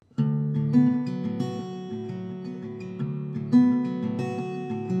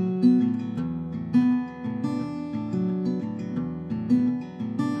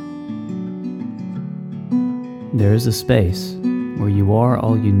There is a space where you are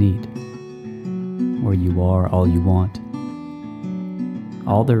all you need, where you are all you want.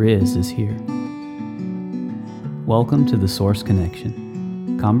 All there is here. Welcome to the Source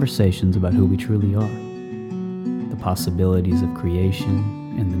Connection, conversations about who we truly are, the possibilities of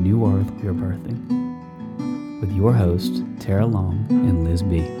creation and the new earth we are birthing, with your hosts, Tara Long and Liz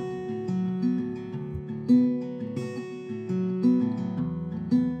B.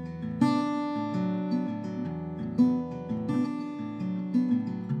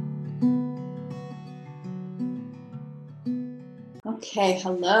 Okay,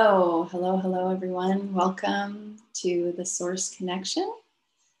 hello, everyone. Welcome to the Source Connection.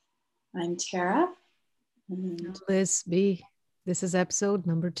 I'm Tara. And Liz B. This is episode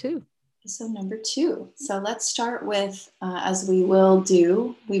number 2. Episode number 2. So let's start with, as we will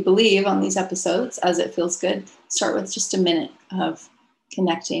do, we believe on these episodes, as it feels good, start with just a minute of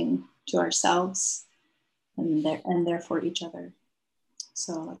connecting to ourselves and therefore each other.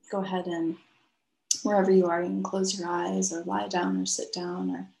 So let's go ahead and wherever you are, you can close your eyes or lie down or sit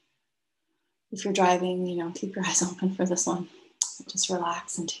down, or if you're driving, keep your eyes open for this one. Just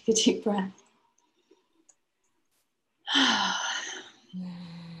relax and take a deep breath.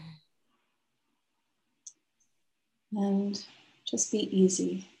 And just be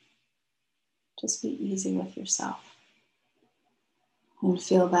easy. Just be easy with yourself. And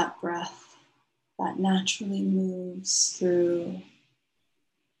feel that breath that naturally moves through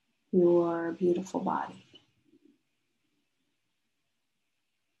your beautiful body.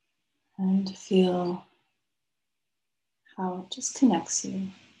 And feel how it just connects you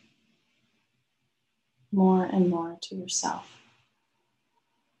more and more to yourself,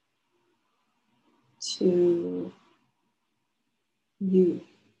 to you,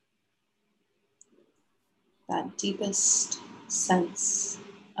 that deepest sense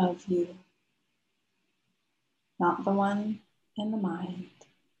of you, not the one in the mind,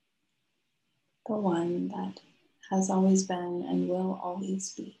 the one that has always been and will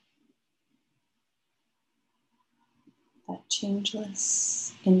always be. That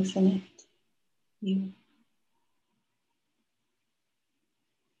changeless, infinite you.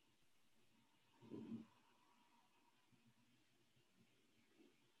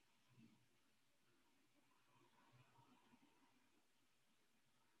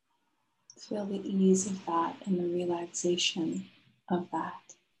 Feel the ease of that and the relaxation of that.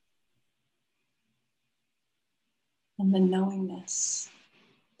 And the knowingness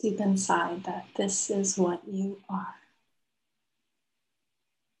deep inside that this is what you are.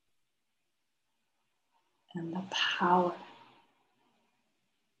 And the power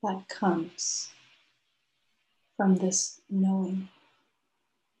that comes from this knowing,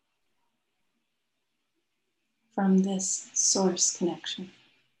 from this source connection.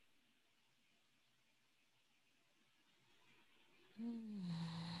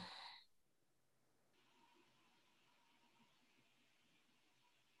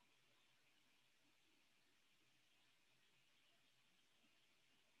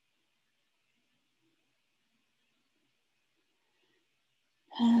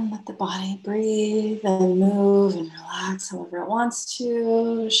 And let the body breathe and move and relax however it wants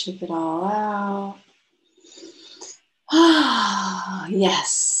to. Shake it all out. Ah,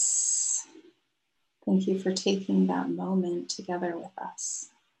 yes. Thank you for taking that moment together with us.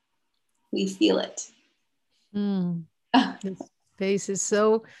 We feel it. This space is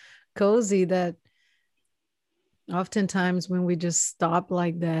so cozy that oftentimes when we just stop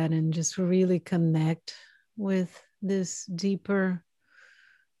like that and just really connect with this deeper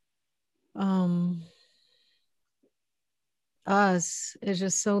us, it's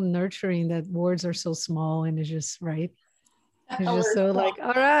just so nurturing that words are so small and it's just right. It's just so like,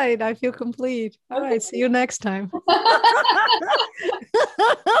 all right, I feel complete. All right, see you next time.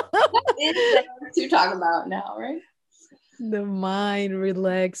 It's to talk about now, right? The mind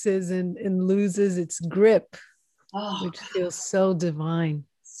relaxes and loses its grip, which feels so divine.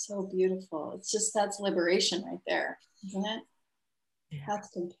 So beautiful. It's just, that's liberation right there, isn't it? Yeah. That's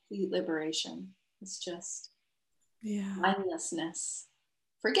complete liberation. It's just mindlessness.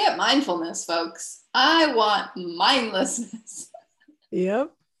 Forget mindfulness, folks. I want mindlessness.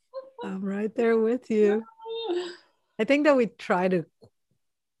 Yep. I'm right there with you. I think that we try to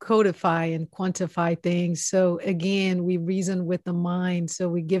codify and quantify things. So again, we reason with the mind. So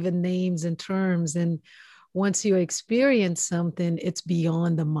we give it names and terms. And once you experience something, it's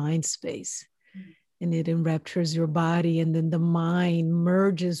beyond the mind space. And it enraptures your body. And then the mind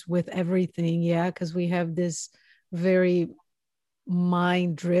merges with everything. Yeah, because we have this very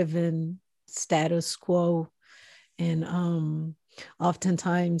mind-driven status quo. And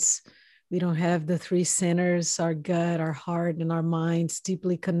oftentimes We don't have the three centers, our gut, our heart, and our minds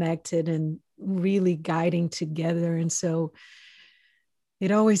deeply connected and really guiding together. And so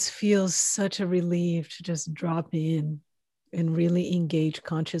it always feels such a relief to just drop in and really engage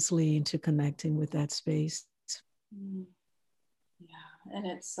consciously into connecting with that space. Yeah, and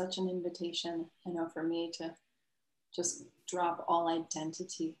it's such an invitation, I know, for me to just drop all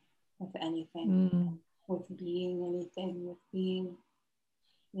identity with anything, with being anything, with being,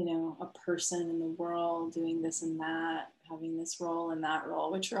 you know, a person in the world doing this and that, having this role and that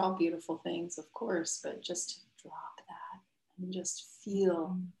role, which are all beautiful things, of course, but just drop that and just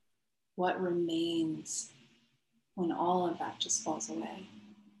feel what remains when all of that just falls away.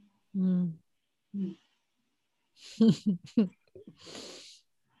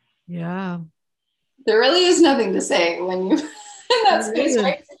 Yeah. There really is nothing to say when you in that space,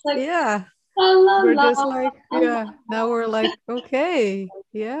 right? It's like, yeah. La, la, We're la, just like, yeah. la. Now we're like, okay.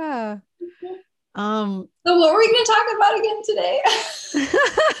 Yeah. So what were we going to talk about again today?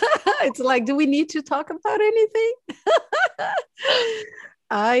 It's like, do we need to talk about anything?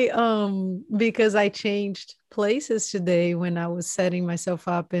 Because I changed places today when I was setting myself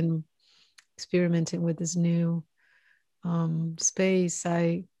up and experimenting with this new space.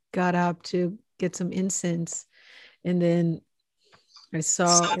 I got up to get some incense, and then I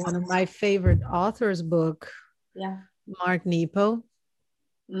saw one of my favorite authors' book, Mark Nepo,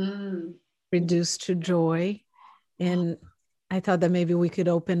 Reduced to Joy. And I thought that maybe we could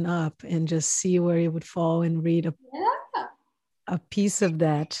open up and just see where it would fall and read a piece of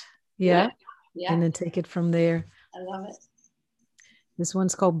that. Yeah. And then take it from there. I love it. This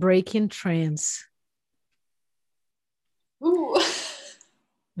one's called Breaking Trance. Ooh.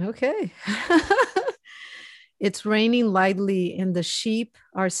 Okay. It's raining lightly, and the sheep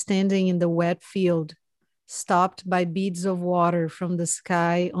are standing in the wet field, stopped by beads of water from the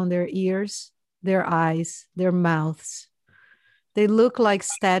sky on their ears, their eyes, their mouths. They look like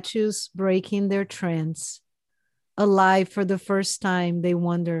statues breaking their trance. Alive for the first time, they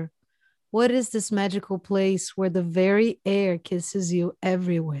wonder, what is this magical place where the very air kisses you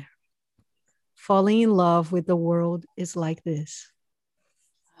everywhere? Falling in love with the world is like this.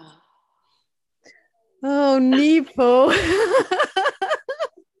 Oh, Nepo.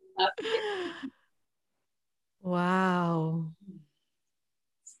 Wow.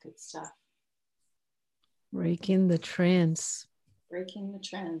 It's good stuff. Breaking the trance. Breaking the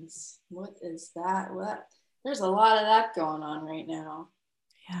trends. What is that? What? There's a lot of that going on right now.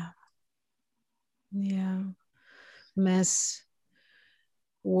 Yeah. Yeah. Mass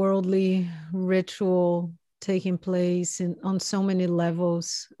worldly ritual taking place on so many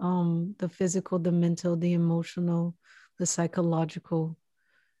levels, the physical, the mental, the emotional, the psychological.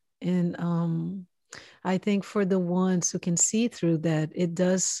 And I think for the ones who can see through that, it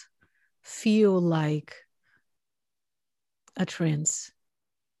does feel like a trance.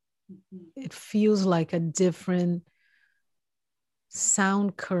 It feels like a different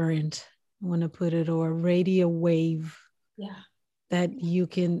sound current, I want to put it, or a radio wave that you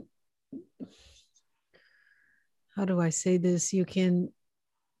can, how do I say this? You can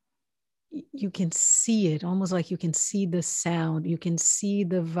see it, almost like you can see the sound, you can see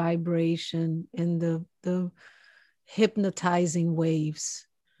the vibration and the hypnotizing waves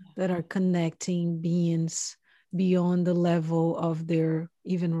that are connecting beings beyond the level of their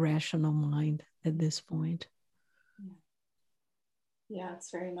even rational mind at this point. Yeah,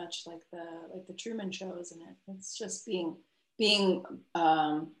 it's very much like the Truman Show, isn't it? It's just being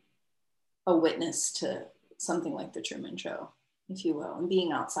a witness to something like the Truman Show, if you will, and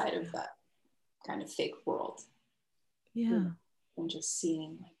being outside of that kind of fake world. Yeah. And just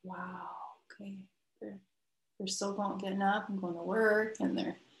seeing like, wow, okay, they're still getting up and going to work, and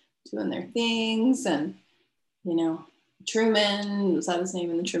they're doing their things, and you know, Truman, was that his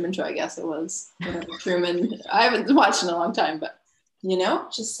name in the Truman Show? I guess it was. Whatever, Truman. I haven't watched in a long time, but you know,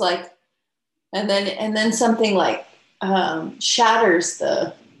 just like, and then something like shatters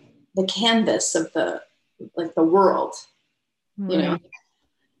the canvas of the world, you know.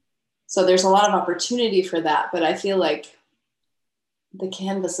 So there's a lot of opportunity for that, but I feel like the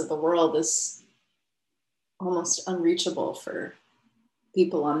canvas of the world is almost unreachable for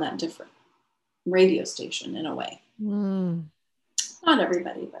people on that different radio station in a way. Not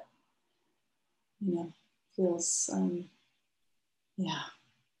everybody, but you know, feels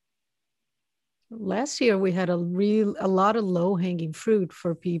Last year we had a lot of low-hanging fruit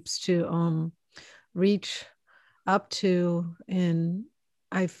for peeps to reach up to, and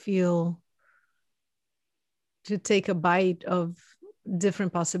I feel to take a bite of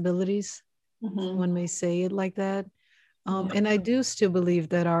different possibilities. One may say it like that. And I do still believe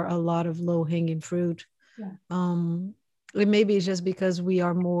that are a lot of low hanging fruit. Yeah. It maybe it's just because we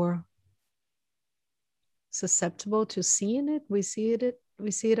are more susceptible to seeing it. We see it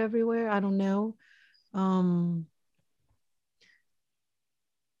everywhere. I don't know.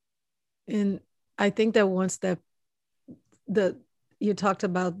 And I think that once that the you talked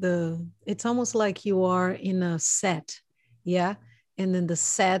about it's almost like you are in a set, yeah, and then the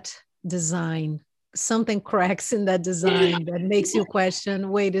set design, something cracks in that design that makes you question,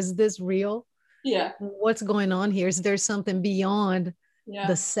 wait, is this real? Yeah. What's going on here? Is there something beyond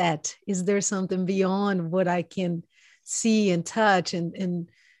the set? Is there something beyond what I can see and touch and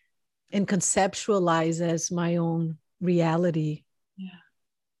conceptualize as my own reality? Yeah.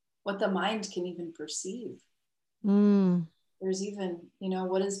 What the mind can even perceive. There's even,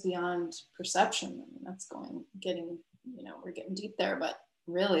 what is beyond perception? I mean, that's we're getting deep there, but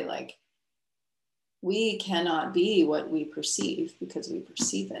really, like, we cannot be what we perceive because we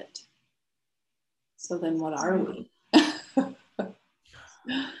perceive it. So then what are we? What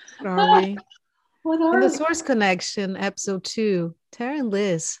are we? What are In the we? Source Connection, episode 2, Tara and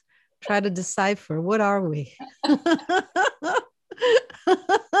Liz try to decipher, what are we?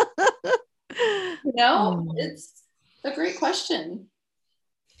 It's a great question.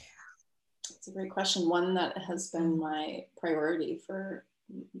 It's a great question. One that has been my priority for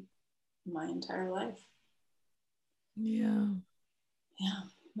my entire life. Yeah. Yeah.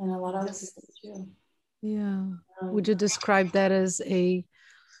 And a lot of other people too. Yeah. Would you describe that as a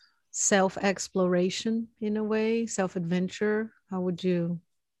self-exploration in a way, self-adventure? How would you?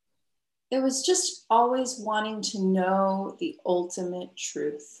 It was just always wanting to know the ultimate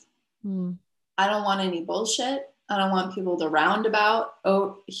truth. I don't want any bullshit. I don't want people to roundabout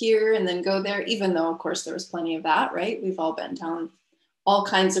here and then go there, even though, of course, there was plenty of that, right? We've all been down all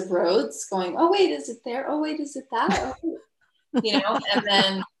kinds of roads going, oh, wait, is it there? Oh, wait, is it that? Oh, and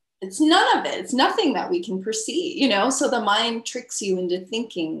then it's none of it. It's nothing that we can perceive, So the mind tricks you into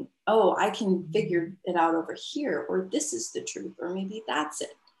thinking, oh, I can figure it out over here, or this is the truth, or maybe that's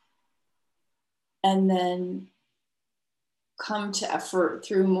it. And then come to effort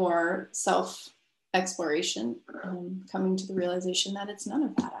through more self-exploration, coming to the realization that it's none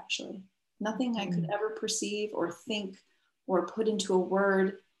of that, actually. Nothing I could ever perceive or think or put into a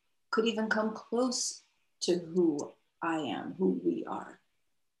word could even come close to who I am, who we are.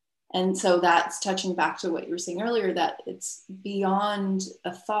 And so that's touching back to what you were saying earlier, that it's beyond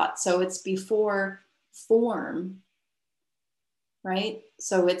a thought. So it's before form, right?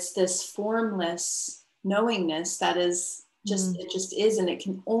 So it's this formless knowingness that is just, it just is, and it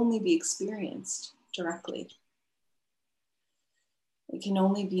can only be experienced directly. It can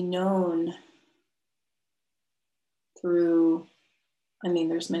only be known through,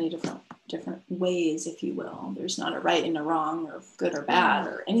 there's many different ways, if you will. There's not a right and a wrong or good or bad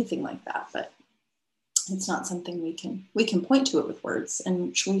or anything like that, but it's not something we can point to it with words,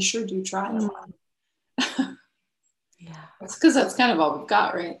 and we sure do try a lot. Yeah, it's because that's kind of all we've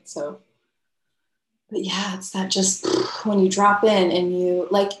got, right? So, but yeah, it's that just when you drop in and you,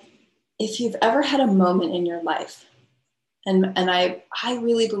 like, if you've ever had a moment in your life, and I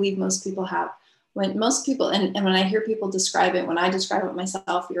really believe most people have, when most people, and when I hear people describe it, when I describe it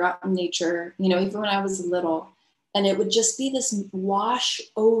myself, you're out in nature, even when I was little, and it would just be this wash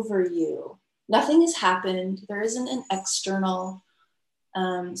over you. Nothing has happened. There isn't an external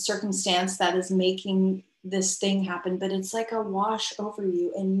circumstance that is making this thing happen, but it's like a wash over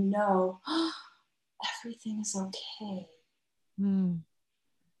you, and everything is okay. And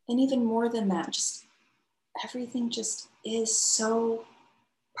even more than that, just everything just is so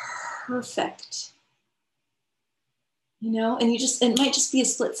perfect, and it might just be a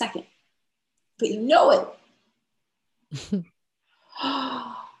split second, but it.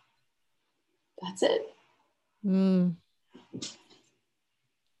 That's it.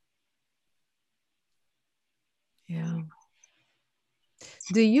 Yeah.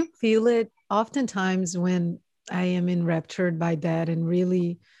 Do you feel it oftentimes when I am enraptured by that and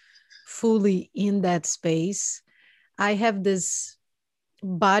really fully in that space? I have this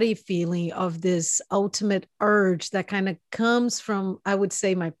body feeling of this ultimate urge that kind of comes from, I would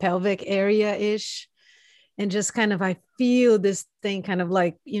say, my pelvic area-ish. And just kind of, I feel this thing kind of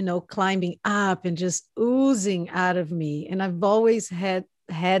like, climbing up and just oozing out of me. And I've always had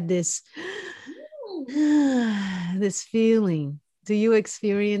this, this feeling. Do you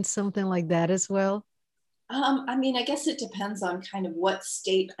experience something like that as well? I guess it depends on kind of what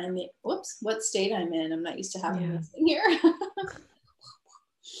state I'm in. What state I'm in. I'm not used to having this in here.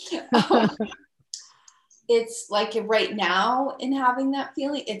 It's like right now, in having that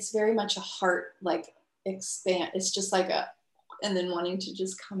feeling, it's very much a heart, like expand. It's just like and then wanting to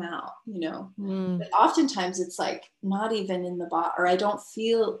just come out, Mm. But oftentimes it's like not even in the body, or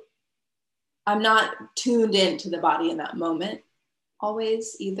I'm not tuned into the body in that moment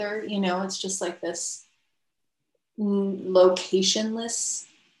always either. It's just like this locationless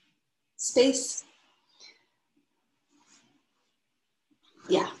space.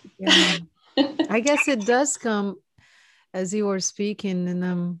 Yeah. I guess it does come as you were speaking, and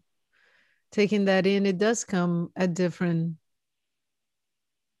I'm taking that in. It does come at different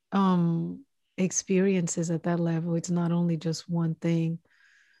experiences at that level. It's not only just one thing.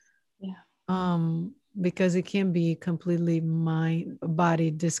 Yeah. Because it can be completely mind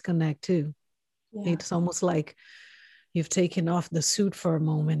body disconnect too. Yeah. It's almost like you've taken off the suit for a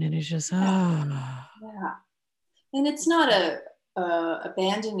moment and it's just Yeah. And it's not a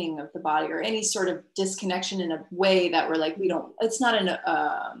abandoning of the body or any sort of disconnection in a way that we're like, it's not an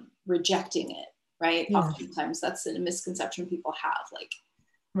rejecting it, right? Yeah. Oftentimes that's a misconception people have, like,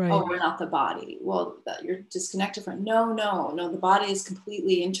 right. Oh, we're not the body. Well, that you're disconnected from. No, the body is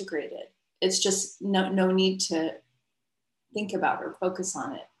completely integrated. It's just no need to think about or focus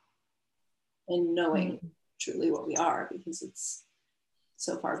on it and knowing truly what we are, because it's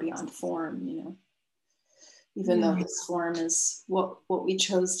so far beyond form, even though this form is what we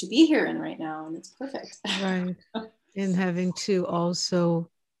chose to be here in right now, and it's perfect. Right. And having to also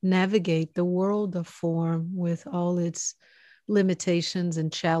navigate the world of form with all its limitations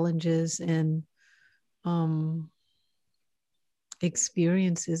and challenges and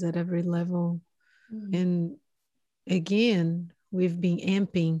experiences at every level. And again, we've been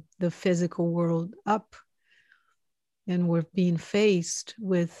amping the physical world up, and we're being faced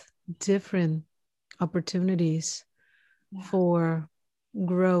with different opportunities for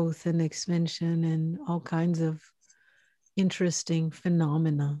growth and expansion and all kinds of interesting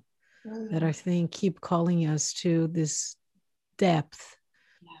phenomena that I think keep calling us to this depth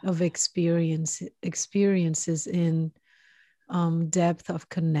of experiences in depth of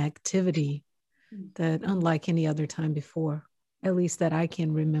connectivity that unlike any other time before, at least that I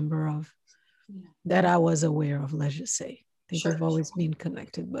can remember of, that I was aware of, let's just say. I think we've always been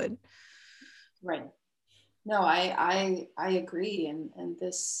connected, but right. No, I agree. And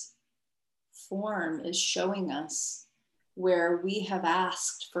this form is showing us where we have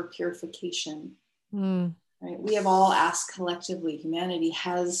asked for purification. Right? We have all asked collectively. Humanity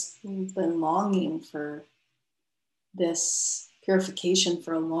has been longing for this purification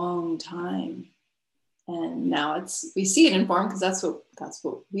for a long time. And now we see it in form because that's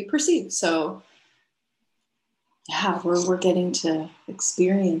what we perceive. So yeah, we're getting to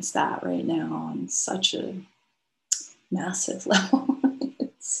experience that right now on such a massive level.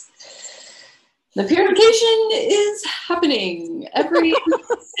 The purification is happening every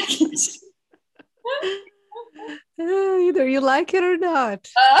second. Either you like it or not.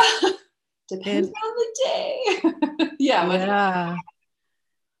 Depends on the day. Yeah.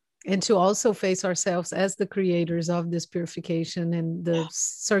 And to also face ourselves as the creators of this purification and the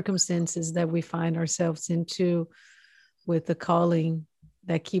circumstances that we find ourselves into, with the calling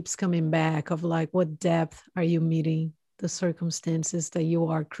that keeps coming back of like, what depth are you meeting the circumstances that you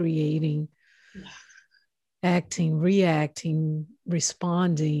are creating? Acting, reacting,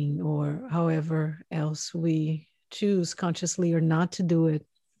 responding, or however else we choose, consciously or not, to do it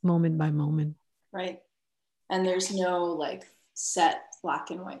moment by moment. Right. And there's no like set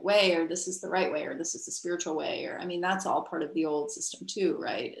black and white way, or this is the right way, or this is the spiritual way, or that's all part of the old system too,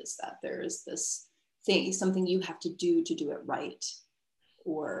 right? Is that there is this thing, something you have to do it right,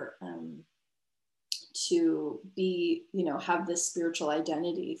 or to be, have this spiritual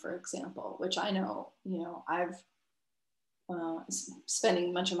identity, for example, which I know, I've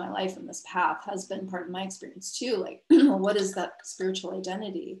spending much of my life in this path has been part of my experience too. Like, what is that spiritual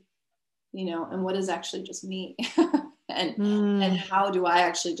identity, and what is actually just me? and how do I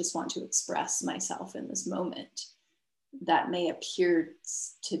actually just want to express myself in this moment that may appear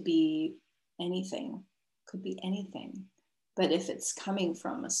to be anything, could be anything. But if it's coming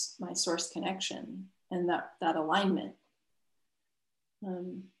from my source connection and that alignment,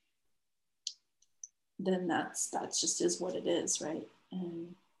 then that's just is what it is, right?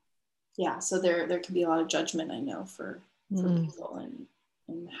 And yeah, so there can be a lot of judgment, I know, for people,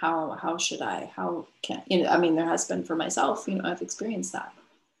 and how should I, how can, there has been for myself, I've experienced that.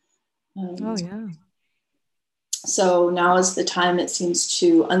 So now is the time, it seems,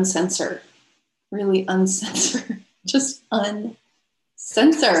 to uncensor, really uncensor, just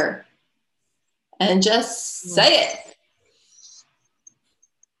uncensor, and just say it.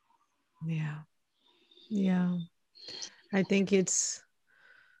 Yeah. I think it's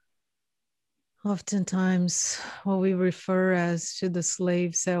oftentimes what we refer as to the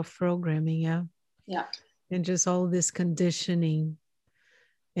slave self-programming, yeah. Yeah. And just all this conditioning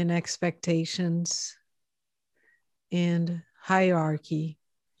and expectations and hierarchy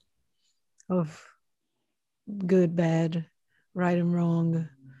of good, bad, right and wrong,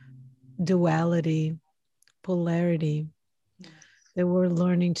 duality, polarity that we're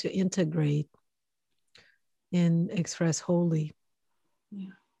learning to integrate and express wholly.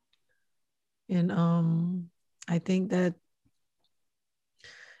 Yeah. And I think that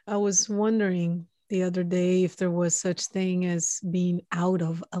I was wondering the other day if there was such thing as being out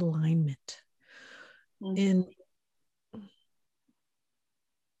of alignment. And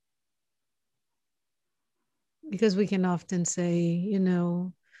because we can often say, you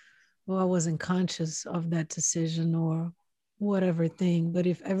know, well, I wasn't conscious of that decision or whatever thing. But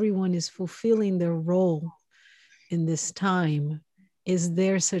if everyone is fulfilling their role in this time, is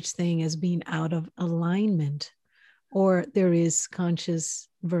there such thing as being out of alignment? Or there is conscious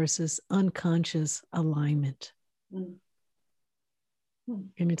versus unconscious alignment? And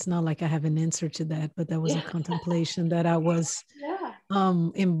it's not like I have an answer to that, but that was a contemplation that I was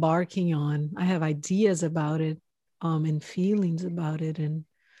embarking on. I have ideas about it and feelings about it and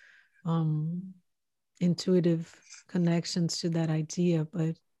intuitive connections to that idea,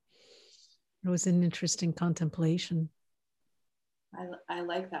 but it was an interesting contemplation. I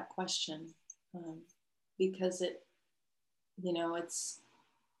like that question because it, you know, it's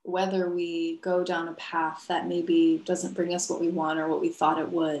whether we go down a path that maybe doesn't bring us what we want or what we thought it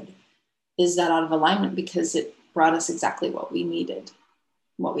would, is that out of alignment because it brought us exactly what we needed,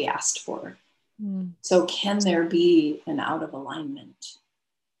 what we asked for. So can there be an out of alignment?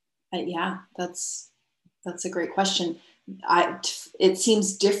 Yeah, that's a great question. It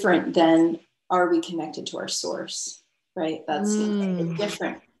seems different than, are we connected to our source, right? That's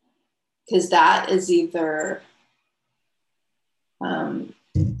different, because that is either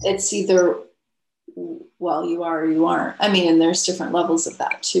it's either, well, you are or you aren't. I mean, and there's different levels of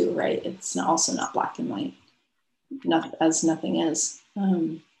that too, right? It's also not black and white, as nothing is.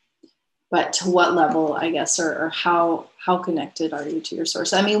 But to what level, I guess, or how connected are you to your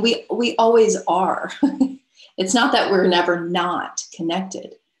source? I mean, we always are. It's not that we're never not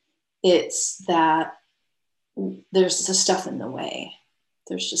connected. It's that there's just stuff in the way.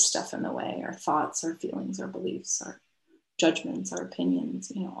 There's just stuff in the way, our thoughts, our feelings, our beliefs, our judgments, our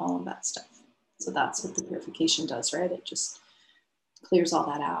opinions, you know, all of that stuff. So that's what the purification does, right? It just clears all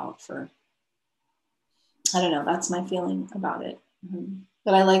that out for, I don't know, that's my feeling about it.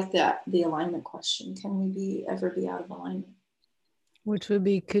 But I like the alignment question. Can we ever be out of alignment? Which would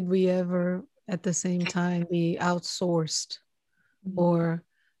be, could we ever at the same time be outsourced or,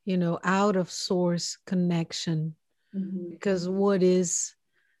 you know, out of source connection? Because what is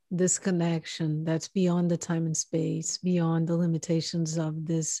this connection that's beyond the time and space, beyond the limitations of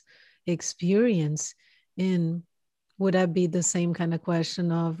this experience? And would that be the same kind of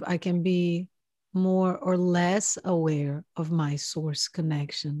question of, I can be more or less aware of my source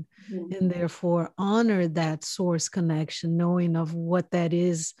connection and therefore honor that source connection, knowing of what that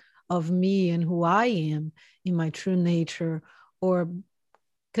is of me and who I am in my true nature, or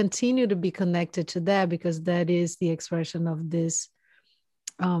continue to be connected to that because that is the expression of this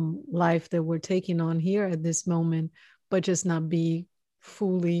life that we're taking on here at this moment, but just not be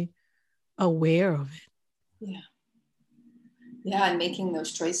fully aware of it. Yeah, and making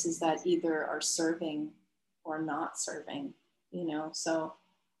those choices that either are serving or not serving, you know. So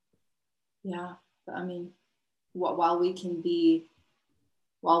yeah, I mean, while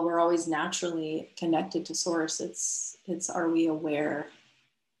we're always naturally connected to source, it's are we aware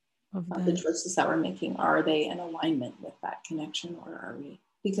of the choices that we're making? Are they in alignment with that connection, or are we?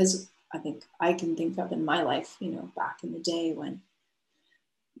 Because I think I can think of in my life, you know, back in the day when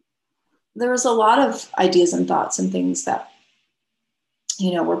there was a lot of ideas and thoughts and things that,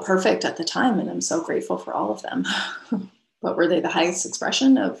 you know, were perfect at the time, and I'm so grateful for all of them. But were they the highest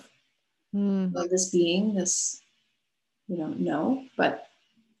expression of this being, this, you know, no. But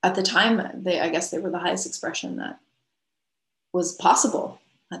at the time, I guess they were the highest expression that was possible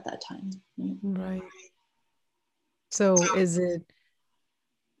at that time. Right. So is it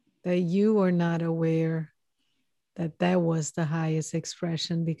that you are not aware that that was the highest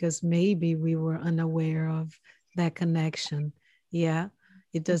expression because maybe we were unaware of that connection? Yeah.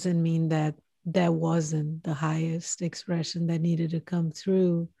 It doesn't mean that that wasn't the highest expression that needed to come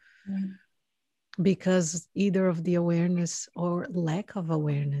through because either of the awareness or lack of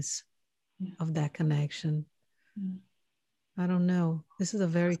awareness of that connection. I don't know. This is a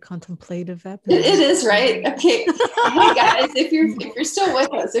very contemplative episode. It is, right? Okay. Hey guys, if you're still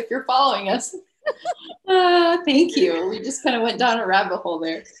with us, if you're following us, Thank you. We just kind of went down a rabbit hole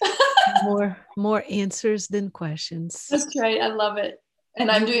there. More answers than questions. That's right. I love it. And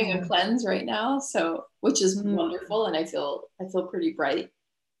I'm doing Yeah. a cleanse right now, so which is Mm. wonderful, and I feel pretty bright.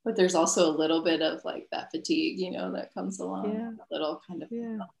 But there's also a little bit of like that fatigue, that comes along. Yeah. A little kind of,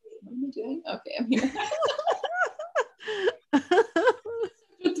 Yeah. what am I doing? Okay, I'm here.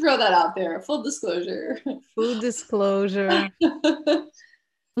 Throw that out there. Full disclosure. Full disclosure.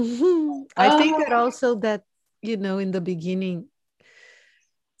 I think that also that, in the beginning,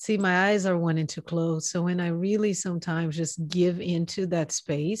 see, my eyes are wanting to close. So when I really sometimes just give into that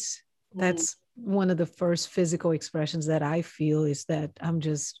space, that's one of the first physical expressions that I feel is that I'm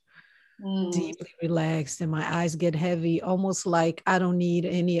just deeply relaxed and my eyes get heavy, almost like I don't need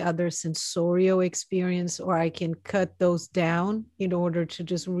any other sensorial experience, or I can cut those down in order to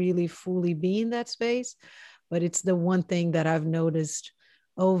just really fully be in that space. But it's the one thing that I've noticed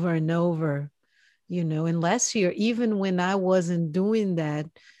over and over, and last year, even when I wasn't doing that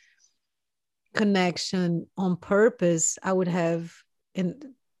connection on purpose, I would have, and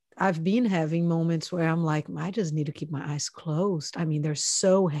I've been having moments where I'm like, I just need to keep my eyes closed. I mean, they're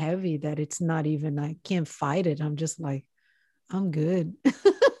so heavy that it's not even, I can't fight it. I'm just like, I'm good.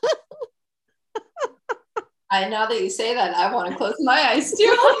 Now that you say that, I want to close my eyes too.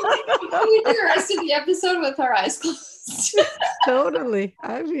 We do the rest of the episode with our eyes closed. Totally.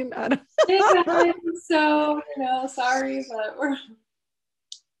 I mean, I don't. Hey guys, so sorry, but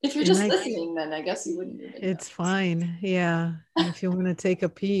if you're just listening, then I guess you wouldn't even It's fine. Yeah. And if you want to take a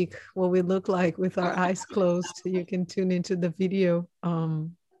peek what we look like with our eyes closed, you can tune into the video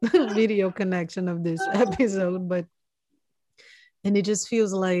video connection of this episode. And it just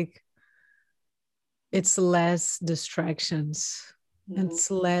feels like it's less distractions, it's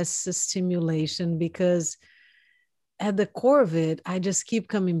less stimulation, because at the core of it, I just keep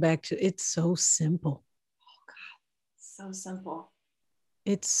coming back to it's so simple. Oh God, so simple.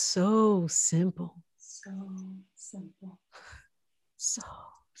 It's so simple. So simple. So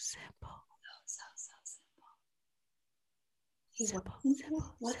simple. So simple. Hey,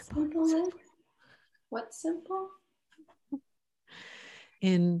 what's simple? What's simple?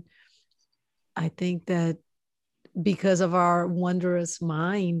 And I think that because of our wondrous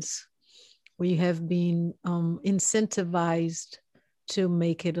minds, we have been incentivized to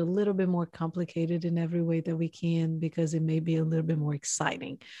make it a little bit more complicated in every way that we can, because it may be a little bit more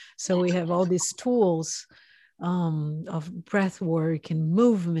exciting. So we have all these tools of breath work and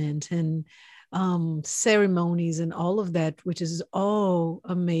movement and ceremonies and all of that, which is all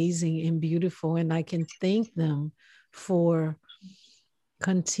amazing and beautiful. And I can thank them for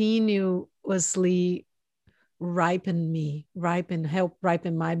continuously help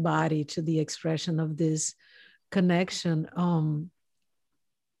ripen my body to the expression of this connection.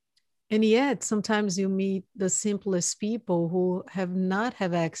 And yet sometimes you meet the simplest people who have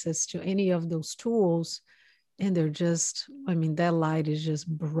access to any of those tools, and they're just, I mean, that light is just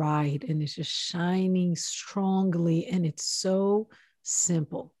bright and it's just shining strongly, and it's so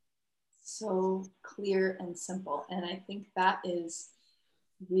simple, so clear and simple. And I think that is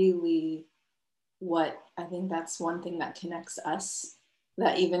really I think that's one thing that connects us,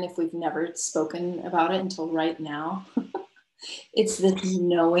 that even if we've never spoken about it until right now, it's this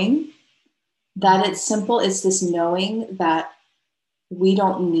knowing that it's simple. It's this knowing that we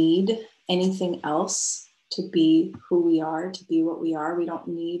don't need anything else to be who we are, to be what we are. We don't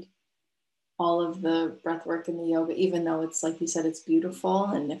need all of the breath work and the yoga, even though it's, like you said, it's beautiful.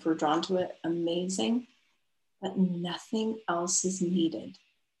 And if we're drawn to it, amazing. But nothing else is needed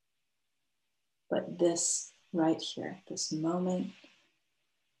but this right here, this moment,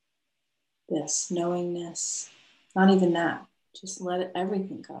 this knowingness. Not even that. Just let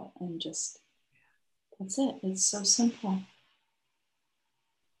everything go and just, that's it. It's so simple.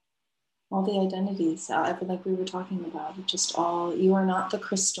 All the identities, I feel like we were talking about, just all, you are not the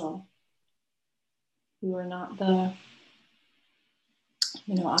crystal. You are not the,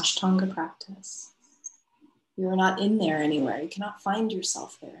 Ashtanga practice. You are not in there anywhere. You cannot find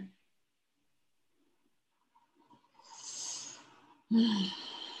yourself there.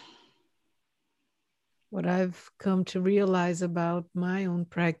 What I've come to realize about my own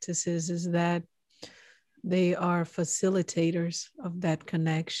practices is that they are facilitators of that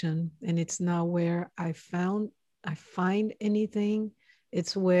connection. And it's not where I find anything.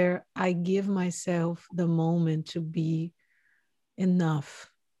 It's where I give myself the moment to be enough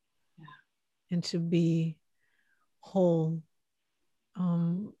and to be whole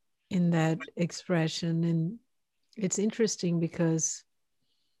in that expression. And it's interesting because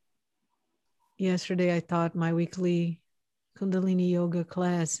yesterday I taught my weekly Kundalini yoga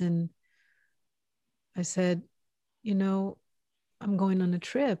class, and I said, you know, I'm going on a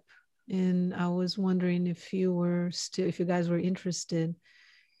trip, and I was wondering if if you guys were interested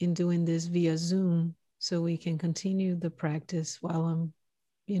in doing this via Zoom so we can continue the practice while I'm,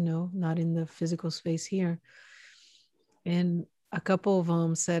 not in the physical space here. And a couple of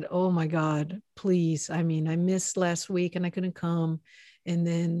them said, oh my God, please. I mean, I missed last week and I couldn't come. And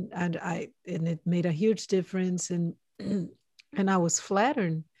then and it made a huge difference. And and I was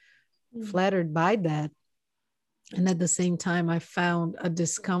flattered by that. And at the same time, I found a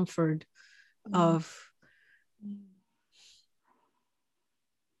discomfort of,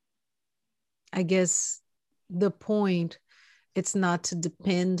 I guess, the point, it's not to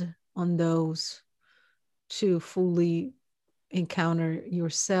depend on those to fully encounter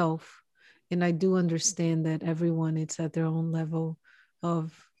yourself. And I do understand that everyone it's at their own level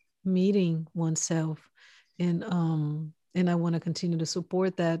of meeting oneself. And I want to continue to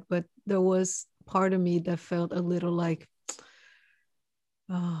support that. But there was part of me that felt a little like,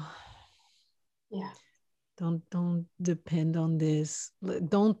 oh, yeah, don't depend on this.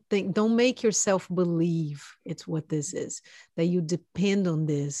 Don't make yourself believe it's what this is, that you depend on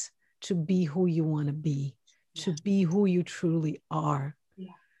this to be who you want to be, to be who you truly are.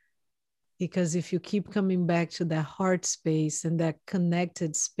 Yeah. Because if you keep coming back to that heart space and that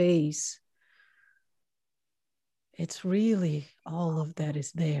connected space, it's really all of that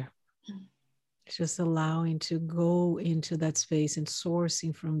is there. It's just allowing to go into that space and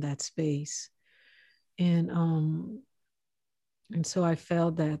sourcing from that space. And so I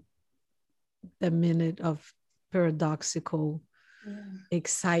felt that minute of paradoxical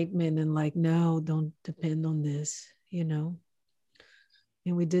excitement and like, no, don't depend on this, And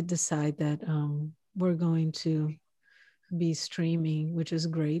we did decide that we're going to be streaming, which is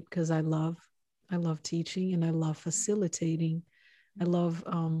great because I love teaching and I love facilitating. I love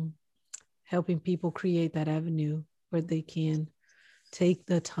helping people create that avenue where they can take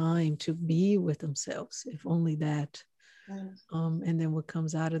the time to be with themselves, if only that. Right. And then what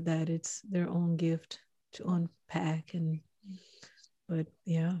comes out of that, it's their own gift to unpack. But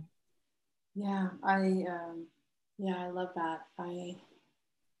yeah. Yeah, I love that. I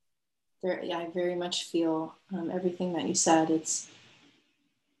very much feel everything that you said. It's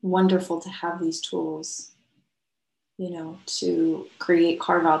wonderful to have these tools, to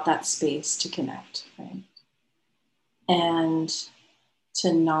carve out that space to connect, right? And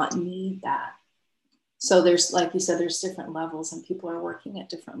to not need that. So there's, like you said, there's different levels and people are working at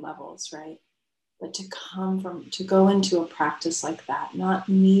different levels, right? But to go into a practice like that, not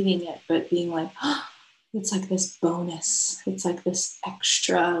needing it, but being like, oh, it's like this bonus. It's like this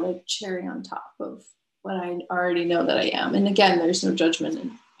extra, like cherry on top of what I already know that I am. And again, there's no judgment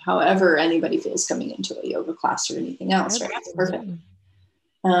in however anybody feels coming into a yoga class or anything else, right? It's perfect.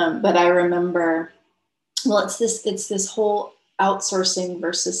 But I remember, well, it's this whole outsourcing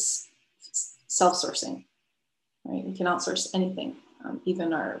versus self-sourcing, right? We can outsource anything,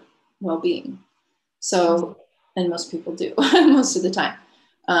 even our well-being. So, and most people do most of the time.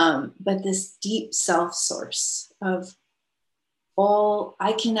 But this deep self-source of all,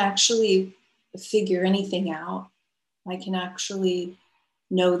 I can actually figure anything out. I can actually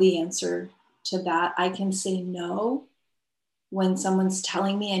know the answer to that. I can say no when someone's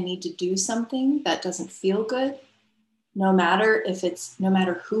telling me I need to do something that doesn't feel good, no matter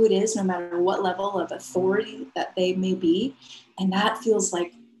who it is, no matter what level of authority that they may be. And that feels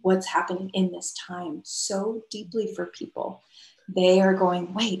like what's happening in this time so deeply for people. They are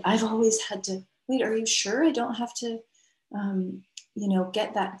going, wait, I've always had to, wait, are you sure I don't have to,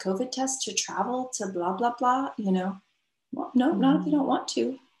 get that COVID test to travel to blah, blah, blah, Well, no, not if you don't want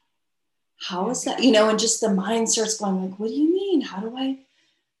to. How is that, and just the mind starts going like, what do you mean? How do I,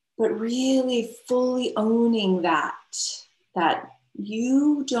 but really fully owning that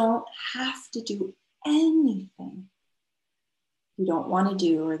you don't have to do anything you don't want to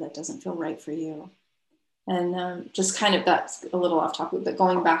do or that doesn't feel right for you. And just kind of, that's a little off topic, but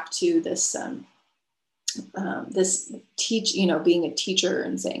going back to this, this being a teacher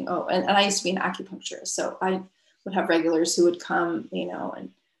and saying, oh, and I used to be an acupuncturist. So I would have regulars who would come, and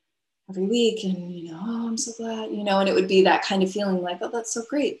every week and, oh, I'm so glad, and it would be that kind of feeling like, oh, that's so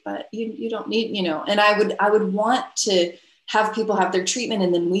great, but you don't need, and I would want to have people have their treatment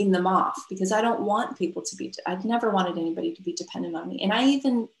and then wean them off because I don't want people I'd never wanted anybody to be dependent on me. And I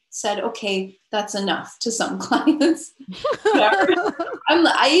even said, okay, that's enough to some clients.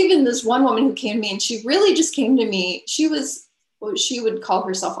 This one woman who came to me and she really just came to me. She would call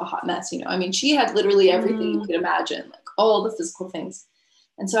herself a hot mess. She had literally everything you could imagine, like all the physical things.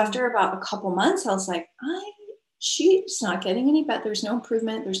 And so after about a couple months, I was like, she's not getting any better. There's no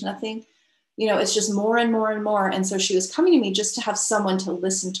improvement. There's nothing, it's just more and more and more. And so she was coming to me just to have someone to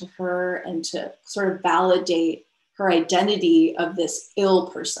listen to her and to sort of validate her identity of this ill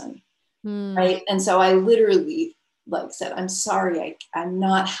person. Right. And so I literally said, I'm sorry, I'm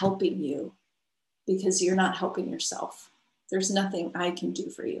not helping you because you're not helping yourself. There's nothing I can do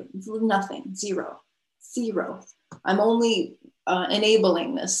for you. Nothing. Zero. I'm only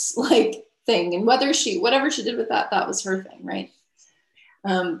enabling this thing. And whatever she did with that was her thing. Right.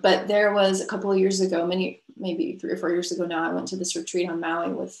 But there was a couple of years ago, maybe 3 or 4 years ago now, I went to this retreat on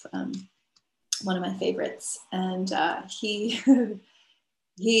Maui with one of my favorites. And there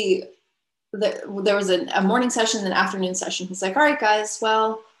was a morning session and an afternoon session. He's like, all right, guys,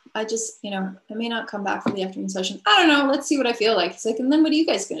 well, I just, I may not come back for the afternoon session. I don't know. Let's see what I feel like. He's like, and then what are you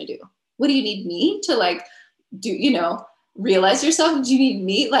guys going to do? What do you need me to do, realize yourself? Do you need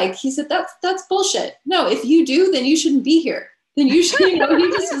me? He said, that's bullshit. No, if you do, then you shouldn't be here. Then you should, he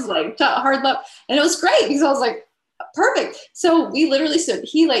just was hard love. And it was great because I was like, perfect. So we literally stood,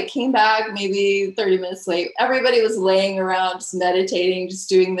 he came back maybe 30 minutes late. Everybody was laying around, just meditating, just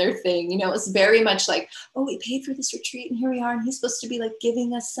doing their thing. It was very much oh, we paid for this retreat and here we are. And he's supposed to be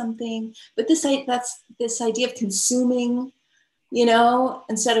giving us something. But that's this idea of consuming,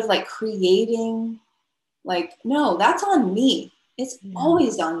 instead of creating, no, that's on me. It's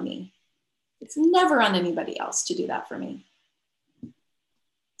always on me. It's never on anybody else to do that for me.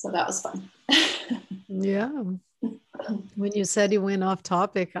 So that was fun. Yeah. When you said you went off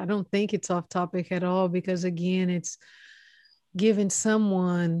topic, I don't think it's off topic at all, because again, it's giving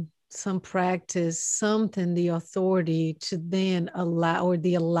someone some practice, something, the authority to then allow, or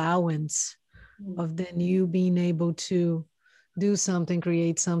the allowance of then you being able to do something,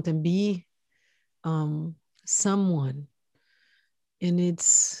 create something, be someone. And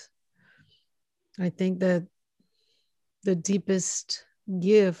I think that the deepest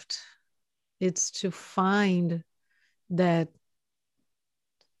gift, it's to find that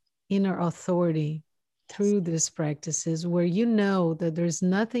inner authority through these practices, where you know that there's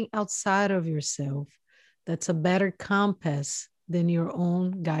nothing outside of yourself that's a better compass than your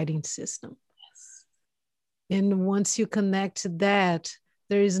own guiding system. Yes. And once you connect to that,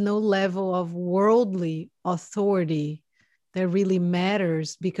 there is no level of worldly authority that really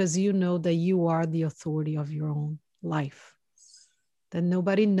matters, because you know that you are the authority of your own life, that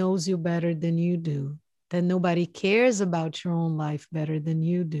nobody knows you better than you do, that nobody cares about your own life better than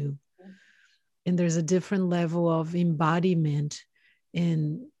you do. And there's a different level of embodiment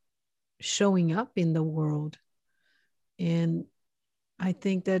in showing up in the world. And I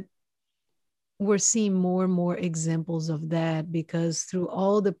think that we're seeing more and more examples of that, because through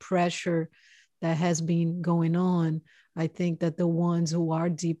all the pressure that has been going on, I think that the ones who are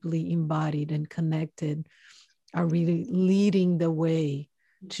deeply embodied and connected are really leading the way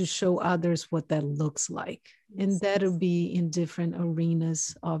to show others what that looks like. And that'll be in different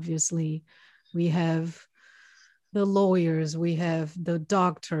arenas. Obviously, we have the lawyers, we have the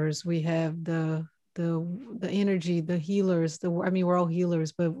doctors, we have the energy, the healers, we're all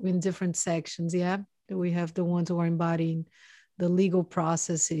healers, but in different sections. Yeah. We have the ones who are embodying the legal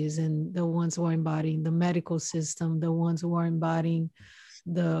processes, and the ones who are embodying the medical system, the ones who are embodying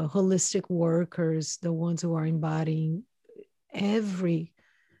the holistic workers, the ones who are embodying everything.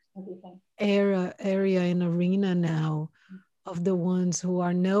 area and arena now, of the ones who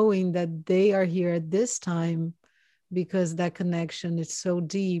are knowing that they are here at this time because that connection is so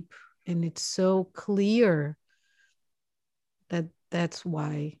deep and it's so clear that that's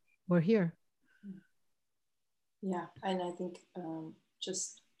why we're here. Yeah, and I think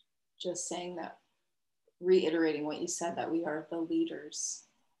just saying that, reiterating what you said, that we are the leaders,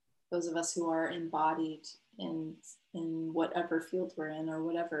 those of us who are embodied in whatever field we're in, or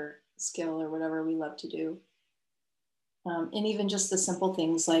whatever skill or whatever we love to do. And even just the simple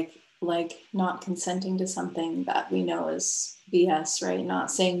things like not consenting to something that we know is BS, right? Not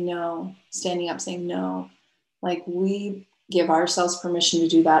saying no, standing up, saying no. We give ourselves permission to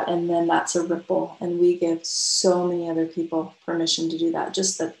do that, and then that's a ripple, and we give so many other people permission to do that.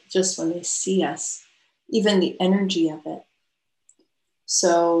 Just when they see us, even the energy of it.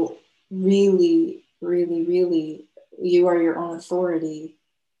 So really, really, really, you are your own authority,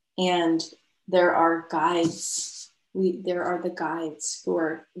 and there are guides. There are the guides who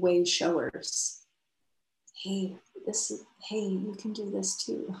are way showers. Hey, you can do this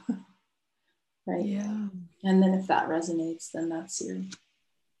too. Right? Yeah. And then if that resonates, then that's your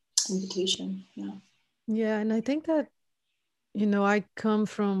invitation. Yeah. Yeah. And I think that, I come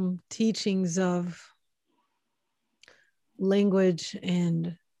from teachings of language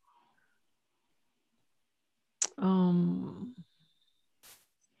and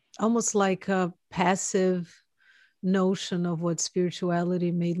almost like a passive notion of what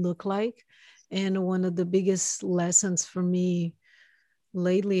spirituality may look like. And one of the biggest lessons for me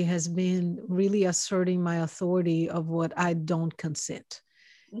lately has been really asserting my authority of what I don't consent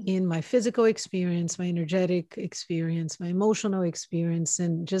in my physical experience, my energetic experience, my emotional experience,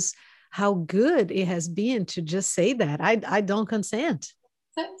 and just how good it has been to just say that I don't consent.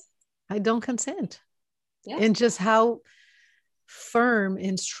 I don't consent. Yeah. And just how firm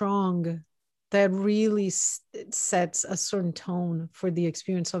and strong that really sets a certain tone for the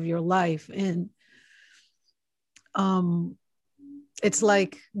experience of your life. And it's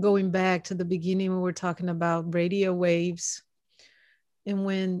like going back to the beginning when we're talking about radio waves. And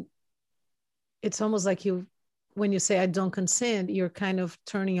when it's almost like when you say, I don't consent, you're kind of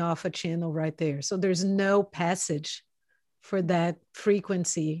turning off a channel right there. So there's no passage for that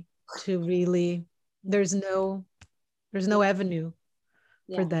frequency to really, there's no avenue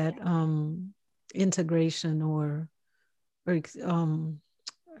for that integration or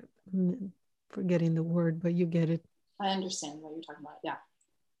forgetting the word, but you get it. I understand what you're talking about. Yeah.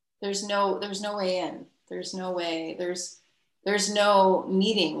 There's no way in. There's no way. There's no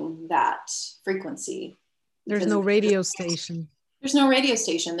meeting that frequency. There's no radio station. There's no radio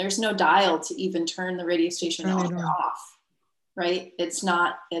station. There's no dial to even turn the radio station on or off. Right? It's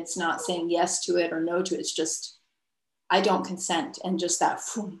not saying yes to it or no to it. It's just, I don't consent. And just that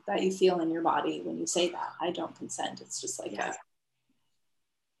you feel in your body when you say that, I don't consent. It's just like,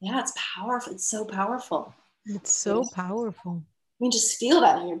 it's powerful. It's so powerful. It's so powerful. I mean, just feel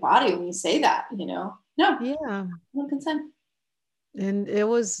that in your body when you say that, No. Yeah. I don't consent. And it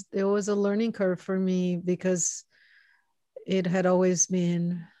was a learning curve for me because it had always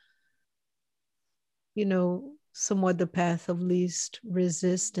been, somewhat the path of least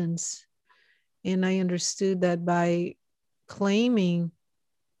resistance. And I understood that by claiming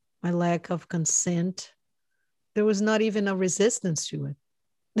my lack of consent, there was not even a resistance to it.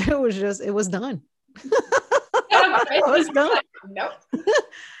 It was done. It was done. Nope.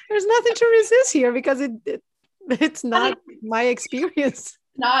 There's nothing to resist here because it's not my experience.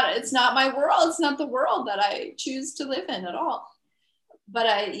 It's not my world. It's not the world that I choose to live in at all. But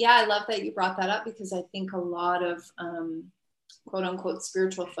I love that you brought that up because I think a lot of quote unquote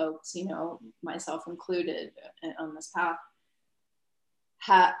spiritual folks, myself included on this path,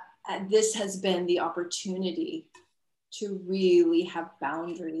 this has been the opportunity to really have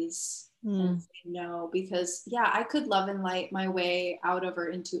boundaries and say no, because I could love and light my way out of or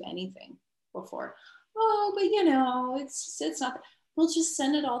into anything before. Oh, but it's not, we'll just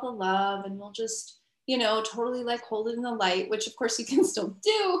send it all the love and we'll just, totally like hold it in the light, which of course you can still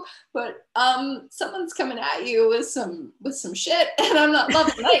do, but someone's coming at you with some shit and I'm not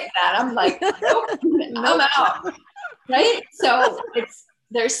loving like that. I'm like, nope, I'm out. Right. So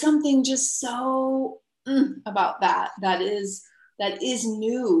there's something just so about that is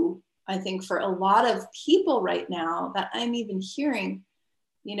new, I think, for a lot of people right now that I'm even hearing,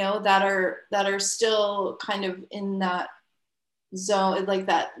 that are still kind of in that zone, like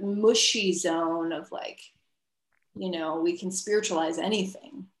that mushy zone of like, we can spiritualize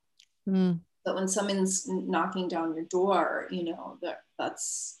anything. But when someone's knocking down your door,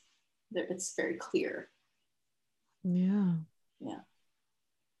 it's very clear. Yeah.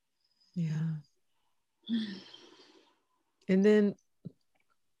 And then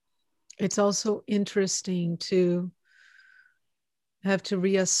it's also interesting to have to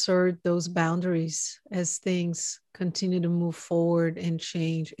reassert those boundaries as things continue to move forward and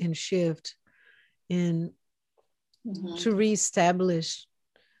change and shift, and to reestablish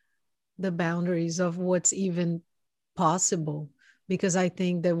the boundaries of what's even possible, because I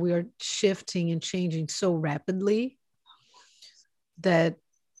think that we are shifting and changing so rapidly that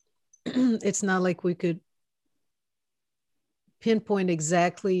it's not like we could pinpoint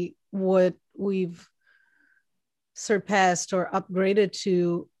exactly what we've surpassed or upgraded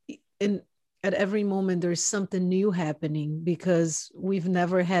to. At every moment there's something new happening because we've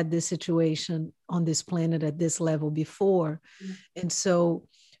never had this situation on this planet at this level before. And so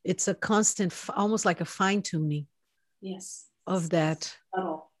it's a constant, almost like a fine-tuning of that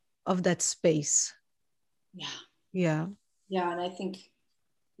space. And I think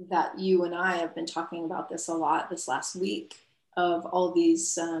that you and I have been talking about this a lot this last week, of all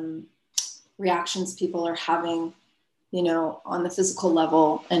these reactions people are having, on the physical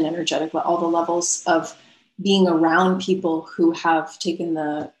level and energetic, all the levels of being around people who have taken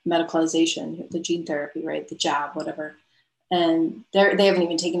the medicalization, the gene therapy, right? The jab, whatever. and they haven't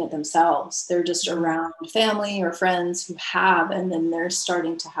even taken it themselves. They're just around family or friends who have, and then they're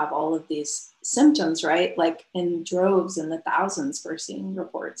starting to have all of these symptoms, right? Like in droves, in the thousands, we're seeing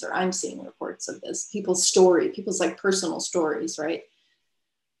reports, or I'm seeing reports of this, people's like personal stories, right?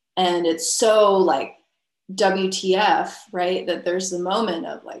 And it's so like WTF, right? That there's the moment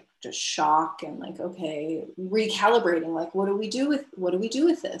of like just shock and like, okay, recalibrating, like, what do we do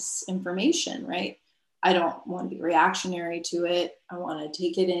with this information, right? I don't want to be reactionary to it. I want to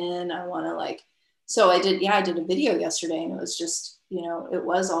take it in. I want to like, so I did a video yesterday, and it was just, it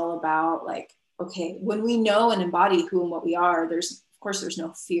was all about like, okay, when we know and embody who and what we are, there's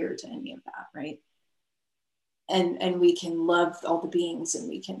no fear to any of that, right? And we can love all the beings, and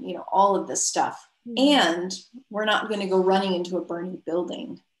we can, all of this stuff. And we're not going to go running into a burning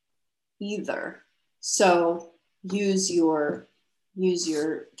building either. So use your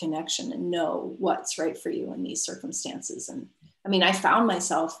connection and know what's right for you in these circumstances. And I mean, I found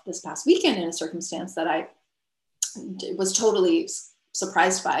myself this past weekend in a circumstance that I was totally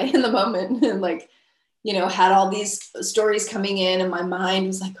surprised by in the moment, and like, had all these stories coming in, and my mind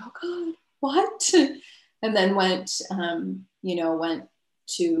was like, oh God, what? And then went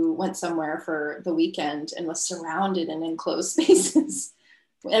somewhere for the weekend and was surrounded in enclosed spaces.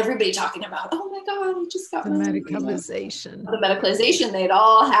 Everybody talking about, oh my God, I just got the medicalization. The medicalization. They'd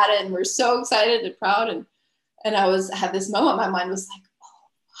all had it and were so excited and proud. And I had this moment, my mind was like, oh,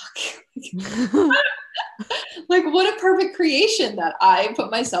 fuck. Like, what a perfect creation that I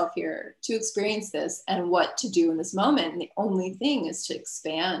put myself here to experience this and what to do in this moment. And the only thing is to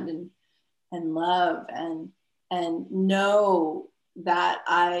expand and love and know that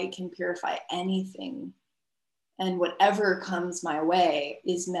I can purify anything, and whatever comes my way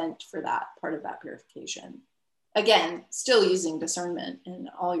is meant for that part of that purification. Again, still using discernment in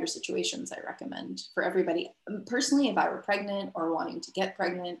all your situations. I recommend for everybody. Personally, if I were pregnant or wanting to get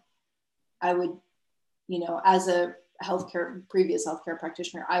pregnant, I would, as a previous healthcare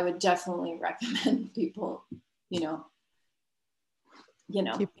practitioner, I would definitely recommend people, keep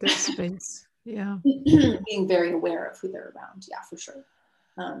their space. Yeah. Being very aware of who they're around. Yeah, for sure.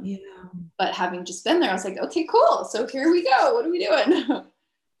 But having just been there, I was like, okay, cool. So here we go. What are we doing?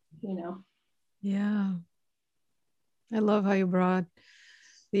 Yeah. I love how you brought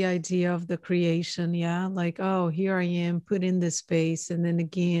the idea of the creation. Yeah. Like, oh, here I am put in this space. And then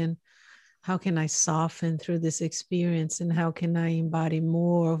again, how can I soften through this experience, and how can I embody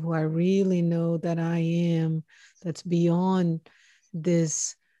more of who I really know that I am, that's beyond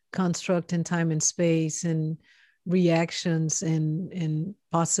this construct in time and space and reactions and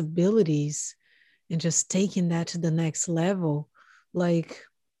possibilities, and just taking that to the next level. Like,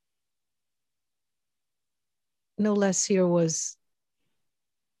 No Less Here was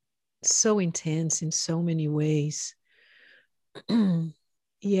so intense in so many ways,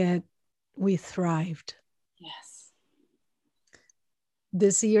 yet we thrived. Yes.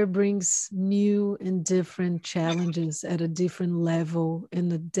 This year brings new and different challenges at a different level in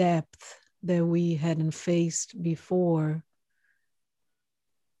the depth that we hadn't faced before.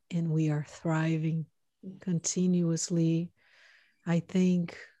 And we are thriving continuously. I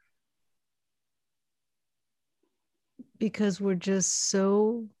think because we're just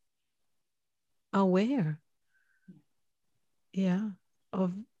so aware,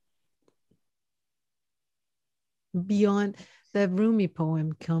 of beyond. That Rumi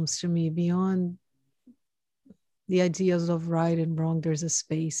poem comes to me, beyond the ideas of right and wrong, there's a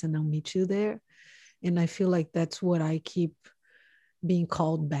space, and I'll meet you there. And I feel like that's what I keep being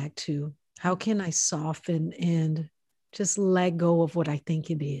called back to. How can I soften and just let go of what I think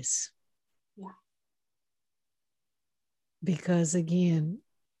it is? Yeah. Because again,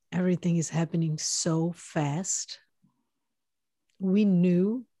 everything is happening so fast. We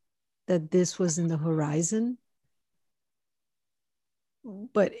knew that this was in the horizon,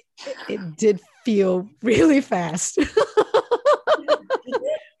 but it did feel really fast. It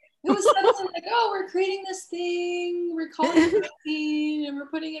was suddenly like, oh, we're creating this thing, we're calling it a vaccine, and we're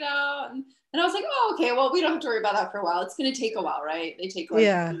putting it out. And I was like, oh, okay, well, we don't have to worry about that for a while. It's going to take a while, right? They take like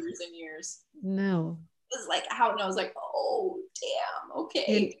years and years. No. It was like out, and I was like, oh, damn,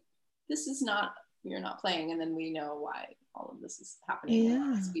 okay. This is not, you're not playing. And then we know why all of this is happening,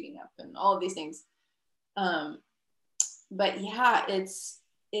 and speeding up and all of these things. But yeah,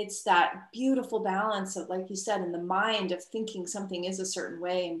 it's that beautiful balance of, like you said, in the mind of thinking something is a certain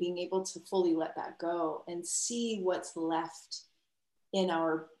way and being able to fully let that go and see what's left in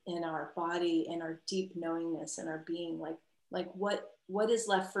our body, in our deep knowingness and our being, like what is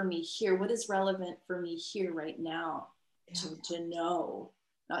left for me here, what is relevant for me here right now, to know,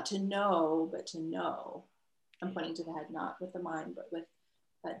 not to know, but to know. I'm pointing to the head, not with the mind, but with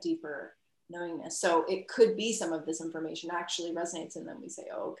that deeper knowingness. So it could be some of this information actually resonates, and then we say,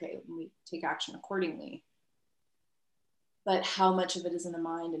 oh, okay, we take action accordingly. But how much of it is in the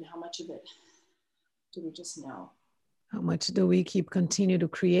mind, and how much of it do we just know? How much do we continue to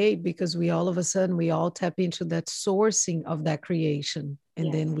create? Because we all of a sudden, we all tap into that sourcing of that creation.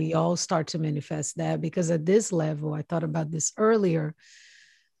 And then we all start to manifest that. Because at this level, I thought about this earlier,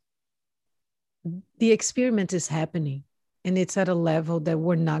 the experiment is happening. And it's at a level that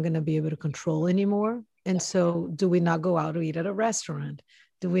we're not going to be able to control anymore. And so do we not go out to eat at a restaurant?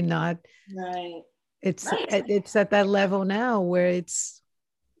 Do we not? Right. It's at that level now where it's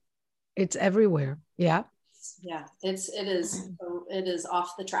everywhere. Yeah. Yeah, it is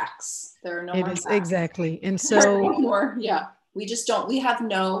off the tracks. There are no more tracks. Exactly. And so no more, we just don't, we have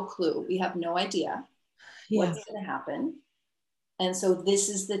no clue. We have no idea what's going to happen. And so this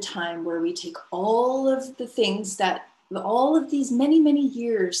is the time where we take all of the things that, all of these many, many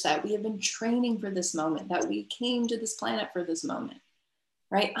years that we have been training for this moment, that we came to this planet for this moment,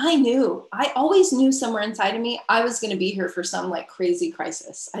 right? I always knew somewhere inside of me, I was going to be here for some like crazy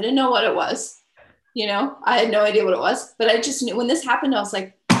crisis. I didn't know what it was. You know, I had no idea what it was, but I just knew when this happened, I was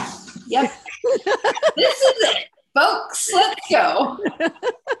like, yep, this is it, folks, let's go.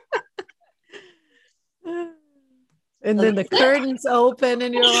 And then the curtains open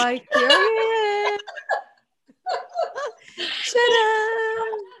and you're like, here I am.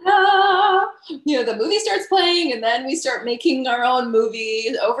 You know, the movie starts playing and then we start making our own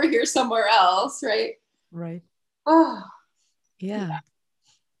movie over here somewhere else, right? Right. Oh, yeah.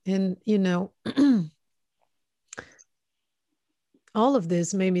 And, you know, all of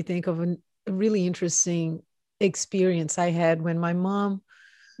this made me think of a really interesting experience I had when my mom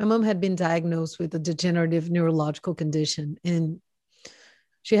had been diagnosed with a degenerative neurological condition, and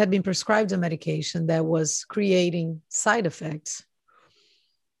she had been prescribed a medication that was creating side effects.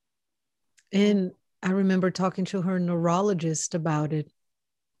 And I remember talking to her neurologist about it.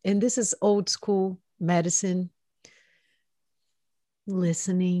 And this is old school medicine,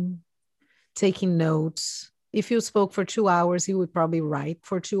 listening, taking notes. If you spoke for 2 hours, he would probably write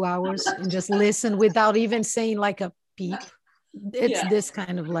for 2 hours and just listen without even saying like a peep. It's this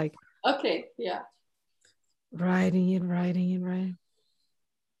kind of like, okay, yeah. Writing.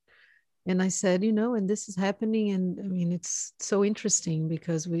 And I said, you know, and this is happening. And I mean, it's so interesting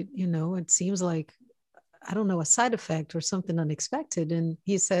because we, you know, it seems like, I don't know, a side effect or something unexpected. And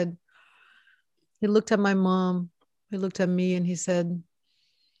he said, he looked at my mom, he looked at me, and he said,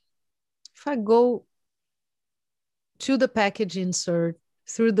 if I go to the package insert,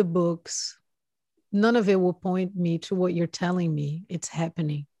 through the books, none of it will point me to what you're telling me it's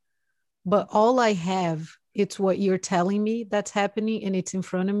happening. But all I have, it's what you're telling me that's happening, and it's in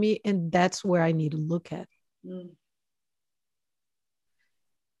front of me, and that's where I need to look at.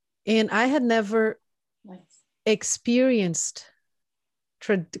 And I had never experienced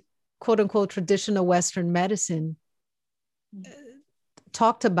quote unquote traditional Western medicine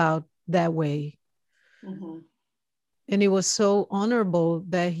talked about that way. And it was so honorable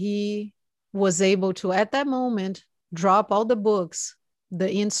that he was able to, at that moment, drop all the books, the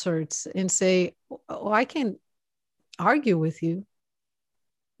inserts, and say, oh, I can argue with you.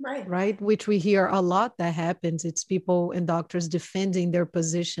 Right. Which we hear a lot that happens. It's people and doctors defending their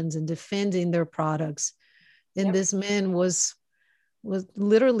positions and defending their products. And this man was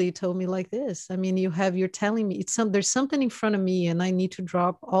literally told me like this. I mean, you're telling me there's something in front of me, and I need to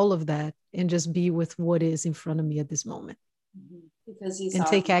drop all of that and just be with what is in front of me at this moment. Because and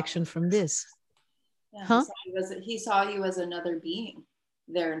take action from this. He saw you as another being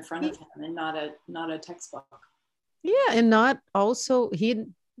there in front of him, and not a textbook. Yeah, and not also, he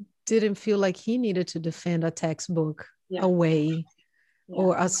didn't feel like he needed to defend a textbook away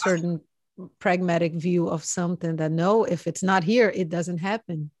or a certain pragmatic view of something that, no, if it's not here, it doesn't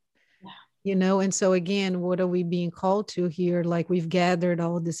happen. You know, and so again, what are we being called to here? Like, we've gathered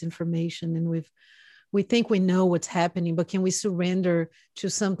all this information and we think we know what's happening, but can we surrender to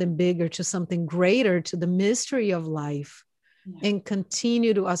something bigger, to something greater, to the mystery of life, and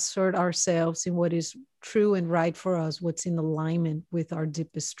continue to assert ourselves in what is true and right for us, what's in alignment with our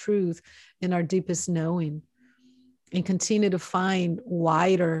deepest truth and our deepest knowing, and continue to find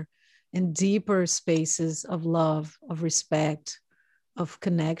wider and deeper spaces of love, of respect, of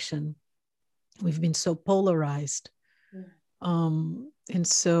connection. We've been so polarized. And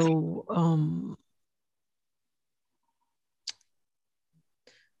so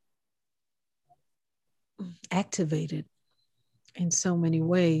activated in so many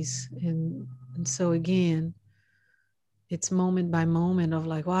ways. And so again, it's moment by moment of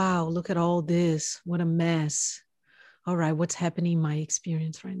like, wow, look at all this. What a mess. All right, what's happening in my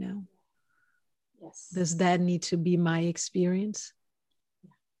experience right now? Yes. Does that need to be my experience?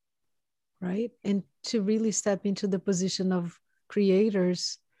 Right? And to really step into the position of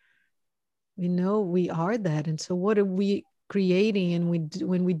creators, we know we are that. And so what are we creating? And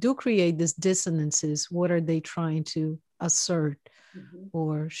when we do create these dissonances, what are they trying to assert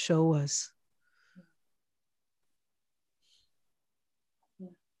or show us?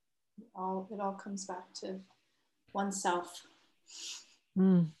 It all comes back to oneself.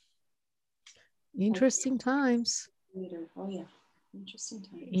 Interesting times. Oh yeah, interesting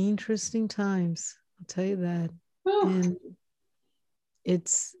times. Interesting times. I'll tell you that. And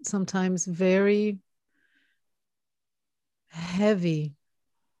it's sometimes very heavy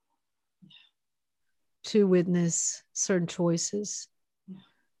to witness certain choices,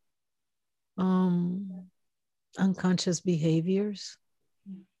 unconscious behaviors.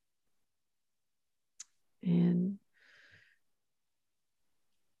 And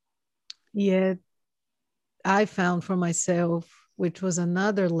yet I found for myself, which was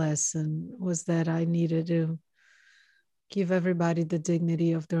another lesson, was that I needed to give everybody the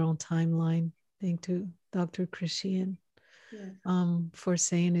dignity of their own timeline. Thank to Dr. Christian for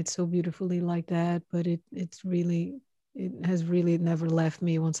saying it so beautifully like that. But it has really never left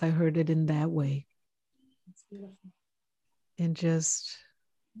me once I heard it in that way. It's beautiful. And just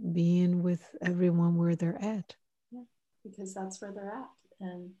being with everyone where they're at. Yeah, because that's where they're at.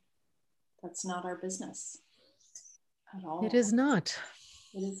 And that's not our business at all. It is not.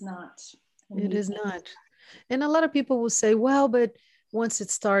 It is not. It is not. And a lot of people will say, well, but once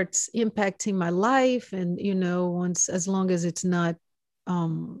it starts impacting my life, and once, as long as it's not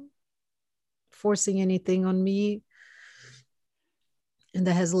forcing anything on me, and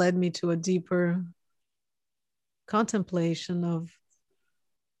that has led me to a deeper contemplation of,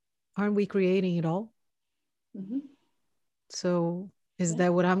 aren't we creating it all? So is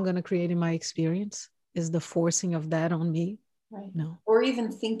that what I'm going to create in my experience? Is the forcing of that on me? Right. No. Or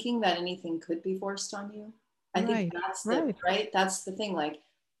even thinking that anything could be forced on you. I think that's that's the thing. Like,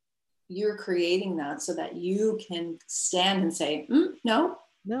 you're creating that so that you can stand and say, no,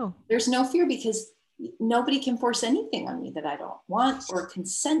 there's no fear, because nobody can force anything on me that I don't want or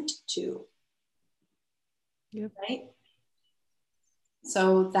consent to. Yep. Right.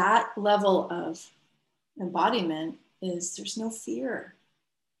 So that level of embodiment is, there's no fear.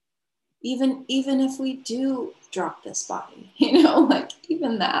 Even if we do drop this body, like,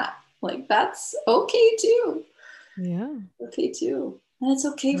 even that, like, that's okay too. Yeah. Okay too. And it's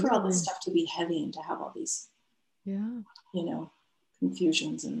okay for all this stuff to be heavy and to have all these,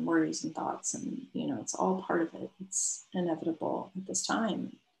 confusions and worries and thoughts, and, it's all part of it. It's inevitable at this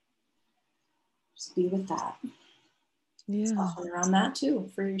time. Just be with that. Yeah. Soften around that too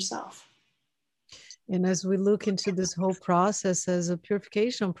for yourself. And as we look into this whole process as a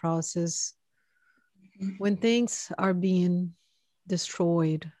purification process, when things are being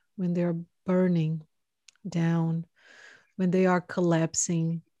destroyed, when they're burning down, when they are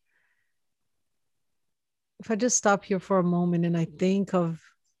collapsing, if I just stop here for a moment and I think of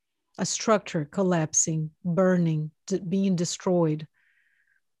a structure collapsing, burning, being destroyed,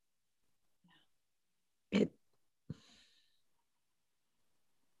 it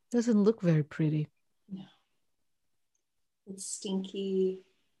doesn't look very pretty. No. It's stinky.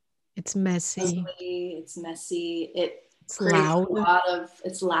 It's messy. It's messy. It's loud.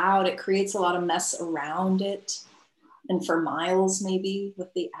 It's loud. It creates a lot of mess around it. And for miles, maybe,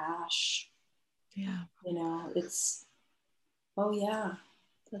 with the ash. Yeah. It's,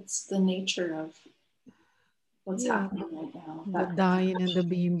 that's the nature of what's happening right now. The dying and the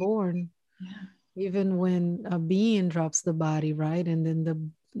being born. Yeah. Even when a being drops the body, right? And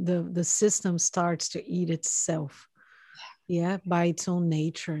then the system starts to eat itself. Yeah, by its own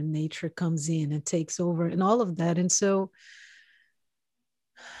nature, and nature comes in and takes over and all of that. And so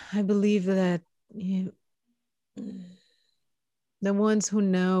I believe that the ones who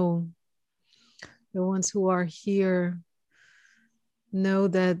know, the ones who are here, know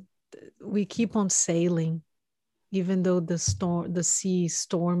that we keep on sailing, even though the sea is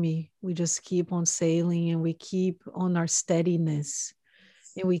stormy. We just keep on sailing, and we keep on our steadiness,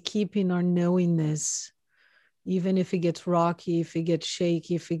 and we keep in our knowingness, even if it gets rocky, if it gets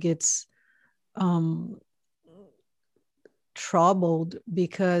shaky, if it gets troubled,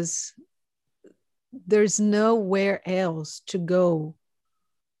 because there's nowhere else to go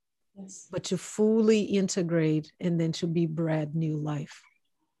but to fully integrate and then to be bred new life.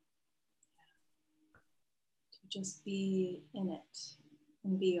 To just be in it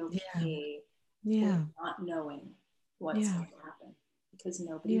and be okay with not knowing, what's Yeah. going to happen, because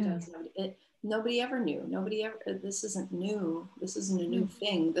nobody does. Nobody ever knew. Nobody ever. This isn't new. This isn't a new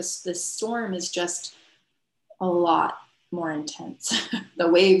thing. This storm is just a lot more intense. The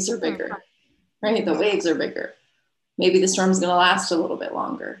waves are bigger, right? The waves are bigger. Maybe the storm's going to last a little bit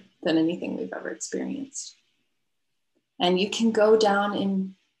longer than anything we've ever experienced. And you can go down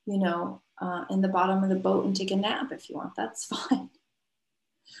in, in the bottom of the boat and take a nap if you want. That's fine.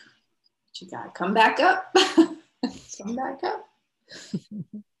 But you got to come back up. Come back up.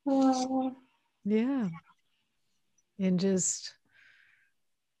 Yeah. And just,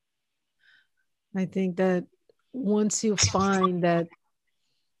 I think that once you find that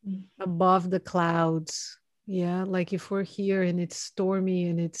above the clouds, yeah, like if we're here and it's stormy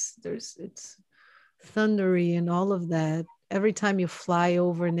and it's thundery and all of that, every time you fly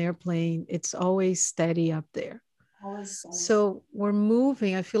over an airplane, it's always steady up there. So we're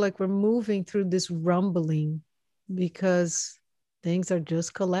moving, I feel like we're moving through this rumbling because things are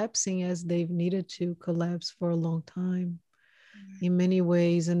just collapsing as they've needed to collapse for a long time in many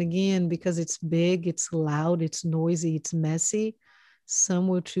ways. And again, because it's big, it's loud, it's noisy, it's messy, some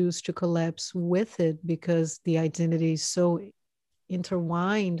will choose to collapse with it because the identity is so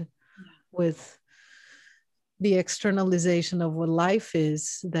intertwined with the externalization of what life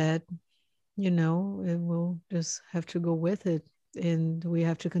is that, it will just have to go with it. And we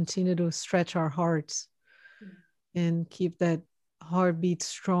have to continue to stretch our hearts and keep that heartbeat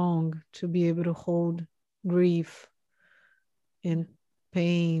strong to be able to hold grief and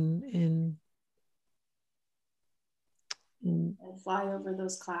pain and fly over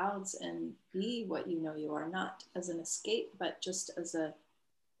those clouds and be what you are, not as an escape, but just as a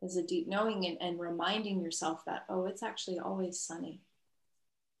deep knowing, and reminding yourself that, oh, it's actually always sunny.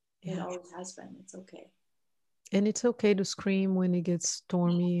 It always has been. It's okay. And it's okay to scream when it gets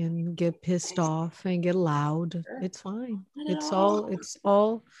stormy and get pissed off and get loud. Sure. It's fine. It's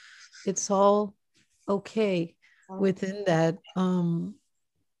all okay within that. And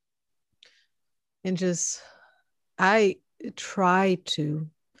just, I try to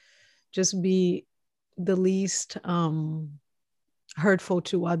just be the least hurtful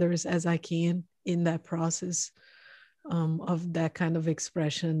to others as I can in that process of that kind of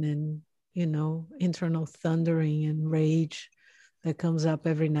expression and, internal thundering and rage that comes up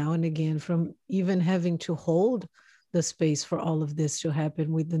every now and again from even having to hold the space for all of this to happen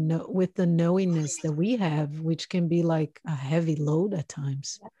with the knowingness that we have, which can be like a heavy load at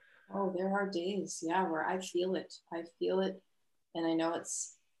times. Oh, there are days, where I feel it. And I know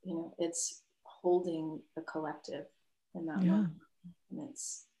it's, it's holding the collective in that moment. And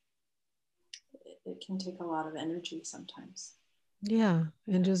it can take a lot of energy sometimes. Yeah.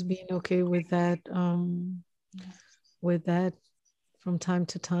 And just being okay with that, from time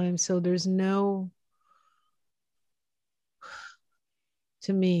to time. So there's to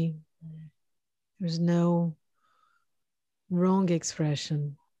me, there's no wrong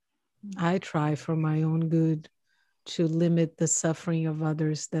expression. I try for my own good to limit the suffering of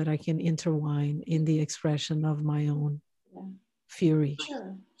others that I can intertwine in the expression of my own fury.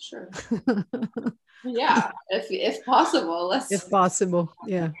 Sure. Yeah, if possible. If possible,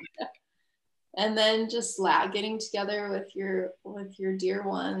 yeah. And then just getting together with your dear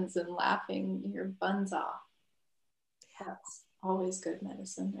ones and laughing your buns off. That's always good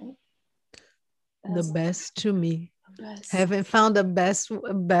medicine, right? The best to me. Haven't found a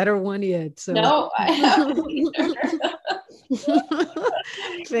better one yet. So no, I haven't either.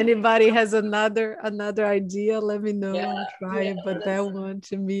 If anybody has another idea, let me know. I'll try it. But that one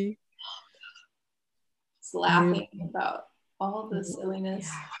to me, it's laughing about all the silliness.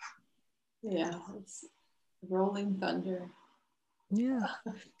 Yeah, it's rolling thunder. Yeah.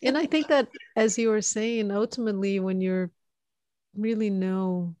 And I think that, as you were saying, ultimately, when you really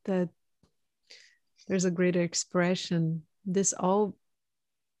know that there's a greater expression, this all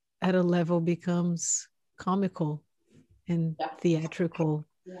at a level becomes comical and theatrical.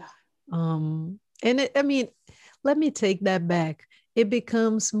 And let me take that back. It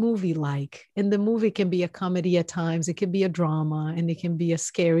becomes movie-like, and the movie can be a comedy at times. It can be a drama, and it can be a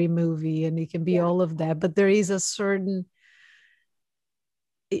scary movie, and it can be all of that. But there is a certain,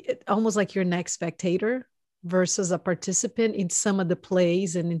 almost like you're an spectator versus a participant in some of the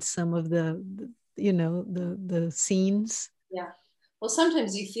plays and in some of the scenes. Yeah. Well,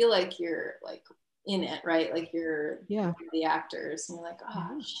 sometimes you feel like you're like in it, right? Like you're the actors, and you're like,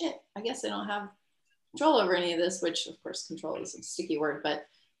 oh shit, I guess I don't have control over any of this, which of course control is a sticky word,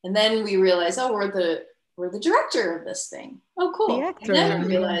 and then we realize, oh, we're the director of this thing. Oh, cool. The actor, and then we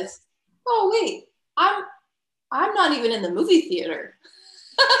realize, oh wait, I'm not even in the movie theater.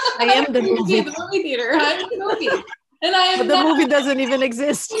 I am the movie. The movie theater. I'm in the movie. And I am But the not. movie doesn't even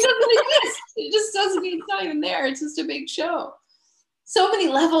exist. It doesn't exist. It just doesn't. It's not even there. It's just a big show. So many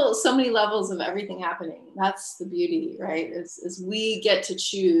levels of everything happening. That's the beauty, right? Is we get to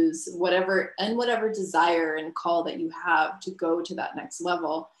choose whatever desire and call that you have to go to that next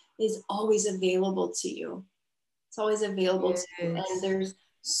level is always available to you. It's always available to you. And there's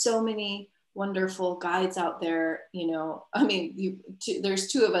so many wonderful guides out there. I mean,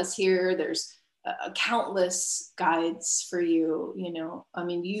 there's two of us here. There's countless guides for you. I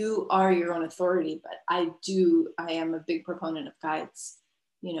mean, you are your own authority, but I am a big proponent of guides,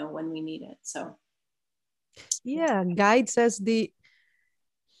 when we need it. So yeah, guides as the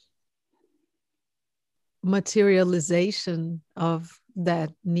materialization of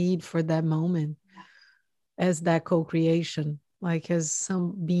that need for that moment, as that co-creation, like as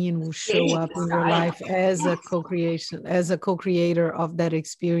some being will show up in your life as a co-creation, as a co-creator of that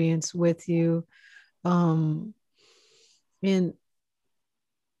experience with you. And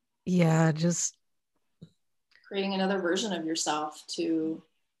yeah, just creating another version of yourself to,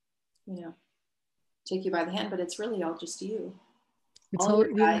 take you by the hand, but it's really all just you. All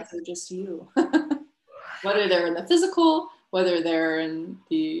your guides are just you. Whether they're in the physical, whether they're in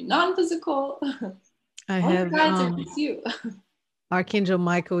the non-physical, I all have your guides are just you. Archangel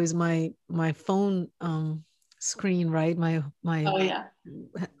Michael is my phone screen, right? My oh yeah.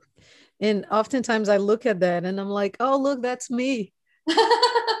 And oftentimes I look at that and I'm like, oh look, that's me.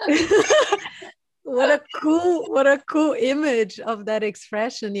 What a cool image of that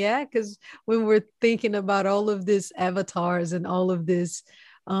expression. Yeah, because when we're thinking about all of these avatars and all of these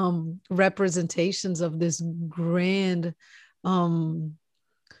representations of this grand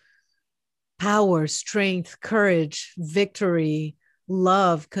power, strength, courage, victory,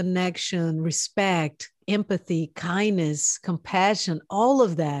 love, connection, respect, empathy, kindness, compassion, all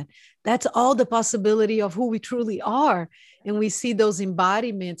of that. That's all the possibility of who we truly are. And we see those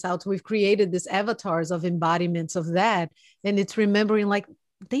embodiments out. We've created these avatars of embodiments of that. And it's remembering like,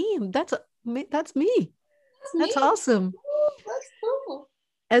 damn, that's me. That's awesome. That's cool.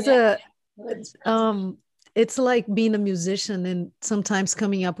 As it's like being a musician and sometimes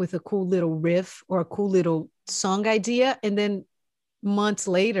coming up with a cool little riff or a cool little song idea. And then months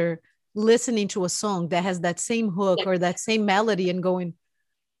later, listening to a song that has that same hook or that same melody and going,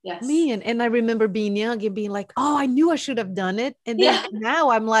 yes, man. And I remember being young and being like, oh, I knew I should have done it. And then now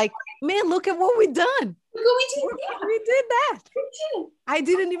I'm like, man, look at what we've done. We did that. I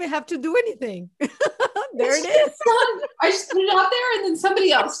didn't even have to do anything. There it is. I just put it out there and then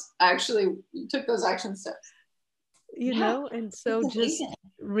somebody else actually took those action steps. And so just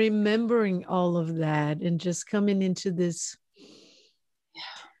remembering all of that and just coming into this.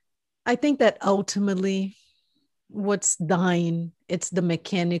 I think that ultimately what's dying, it's the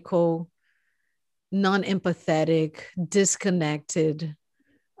mechanical, non-empathetic, disconnected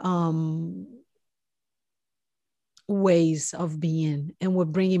ways of being. And we're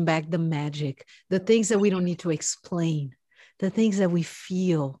bringing back the magic, the things that we don't need to explain, the things that we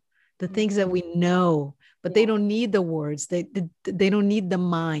feel, the things that we know, but they don't need the words. They don't need the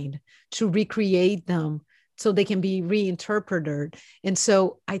mind to recreate them so they can be reinterpreted. And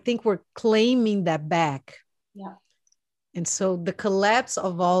so I think we're claiming that back. Yeah. And so the collapse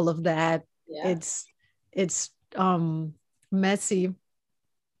of all of that, it's messy.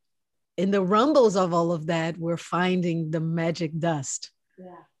 In the rumbles of all of that, we're finding the magic dust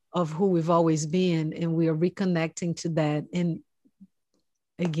of who we've always been, and we are reconnecting to that. And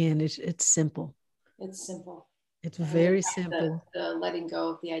again, it's simple. It's simple. It's very simple. The letting go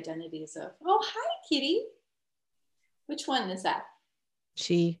of the identities of, oh, hi, kitty. Which one is that?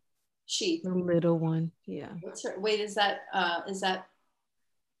 She. The little one. Yeah. What's her? Wait, is that Chi?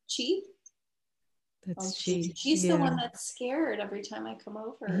 That's she. She's the one that's scared every time I come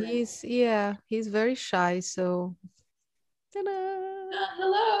over. He's very shy. So,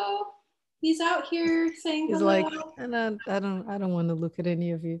 hello. He's out here saying he's hello. Like, and I don't want to look at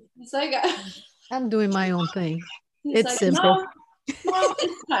any of you. He's like, I'm doing my own thing. It's like, simple. Mom,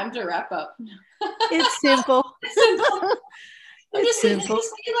 it's time to wrap up. It's simple. Just sit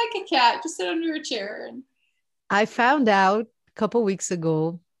like a cat. Just sit under a chair. And I found out a couple weeks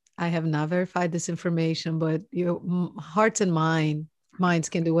ago. I have not verified this information, but your hearts and minds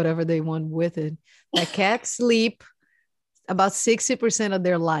can do whatever they want with it. That cats sleep about 60% of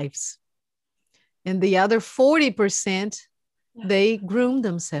their lives, and the other 40%, they groom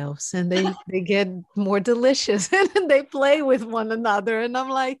themselves and they get more delicious and they play with one another. And I'm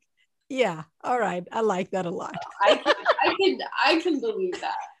like, yeah, all right, I like that a lot. I can believe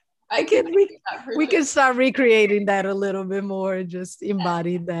that. We can start recreating that a little bit more and just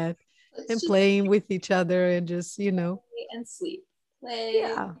embody that. Let's and just playing with each other and just, play and sleep. Play,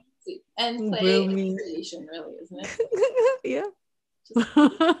 yeah, sleep. And and play is grooming. creation, really, isn't it? Yeah. Just,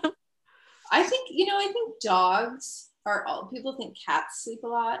 I think dogs are all people think cats sleep a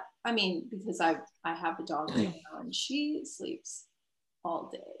lot. I mean, because I have a dog right now and she sleeps all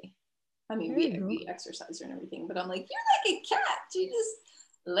day. I mean, There you go. we exercise her and everything, but I'm like, you're like a cat. You just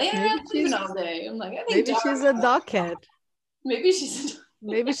laying Maybe around sleeping all day. I'm like, I think maybe dogs. she's a dog cat. Maybe she's.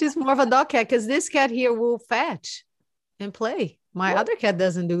 Maybe she's more of a dog cat because this cat here will fetch and play. My other cat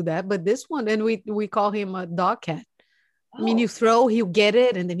doesn't do that, but this one, and we call him a dog cat. I mean, you throw, he'll get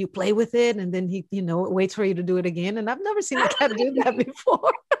it, and then you play with it, and then he, waits for you to do it again. And I've never seen a cat do that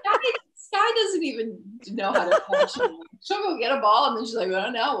before. Sky doesn't even know how to catch. She'll go get a ball, and then she's like,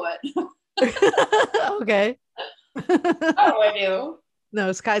 "Well, now what?" Okay. Oh, I do.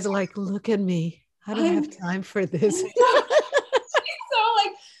 No, Sky's like, look at me. I don't have time for this. She's so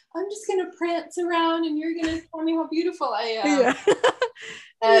like, I'm just gonna prance around, and you're gonna tell me how beautiful I am. Yeah.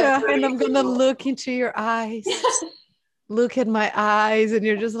 Yeah, and I'm gonna look into your eyes. Look at my eyes, and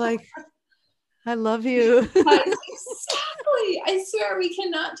you're just like, I love you. Exactly. I swear we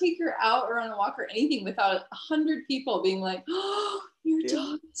cannot take her out or on a walk or anything without 100 people being like, "Oh, your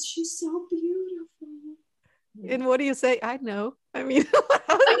dog, she's so beautiful." And what do you say? I know. I mean,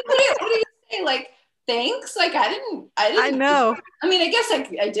 what do you say? Like, thanks. Like, I didn't. I know. I mean, I guess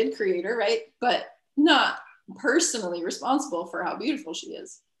I did create her, right? But not personally responsible for how beautiful she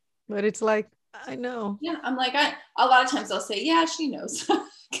is. But it's like, I know. Yeah, I'm like, a lot of times I'll say, yeah, she knows.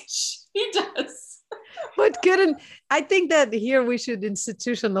 She does. But I think that here we should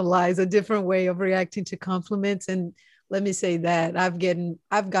institutionalize a different way of reacting to compliments. And let me say that I've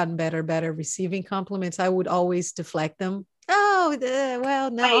gotten better receiving compliments. I would always deflect them. Oh, well,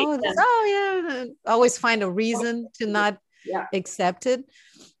 no. Yeah. Always find a reason to not accept it.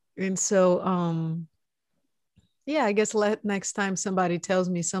 And so, yeah, I guess next time somebody tells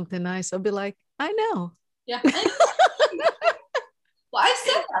me something nice, I'll be like, I know. Yeah. Well, I've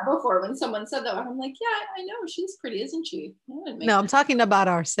said that before when someone said that. I'm like, yeah, I know she's pretty, isn't she? No, I'm talking about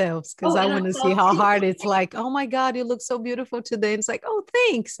ourselves because I want to see how hard it's like, oh my God, you look so beautiful today. And it's like, oh,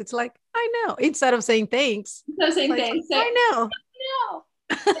 thanks. It's like, I know. Instead of saying thanks. Thanks. I know.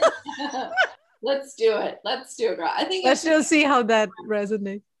 Let's do it. Girl. I think let's just see how that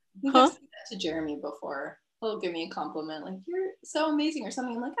resonates. I've said that to Jeremy before. He'll give me a compliment like, you're so amazing or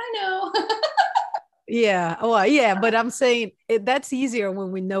something. I'm like, I know. Yeah. Oh, yeah. But I'm saying that's easier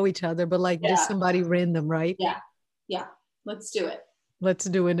when we know each other, but like just somebody random, right? Yeah. Yeah. Let's do it. Let's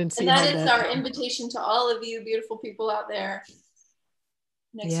do it and see. And that is our invitation to all of you beautiful people out there.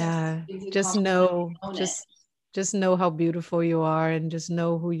 Next time just know, just know how beautiful you are and just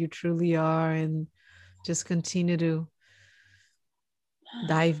know who you truly are and just continue to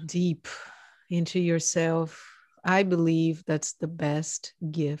dive deep into yourself. I believe that's the best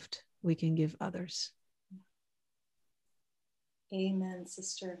gift we can give others. Amen,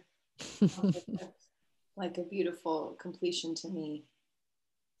 sister. Like a beautiful completion to me.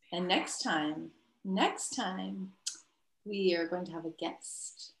 And next time, we are going to have a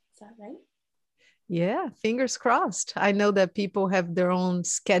guest. Is that right? Yeah, fingers crossed. I know that people have their own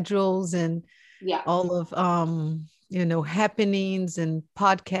schedules and all of happenings and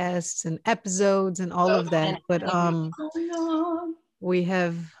podcasts and episodes and all of that. But we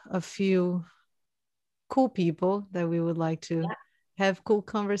have a few cool people that we would like to have cool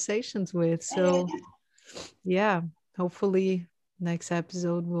conversations with. So yeah, hopefully next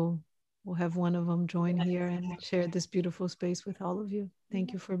episode we'll have one of them join here and share this beautiful space with all of you.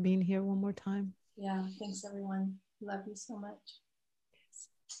 Thank you for being here one more time. Yeah, thanks everyone. Love you so much.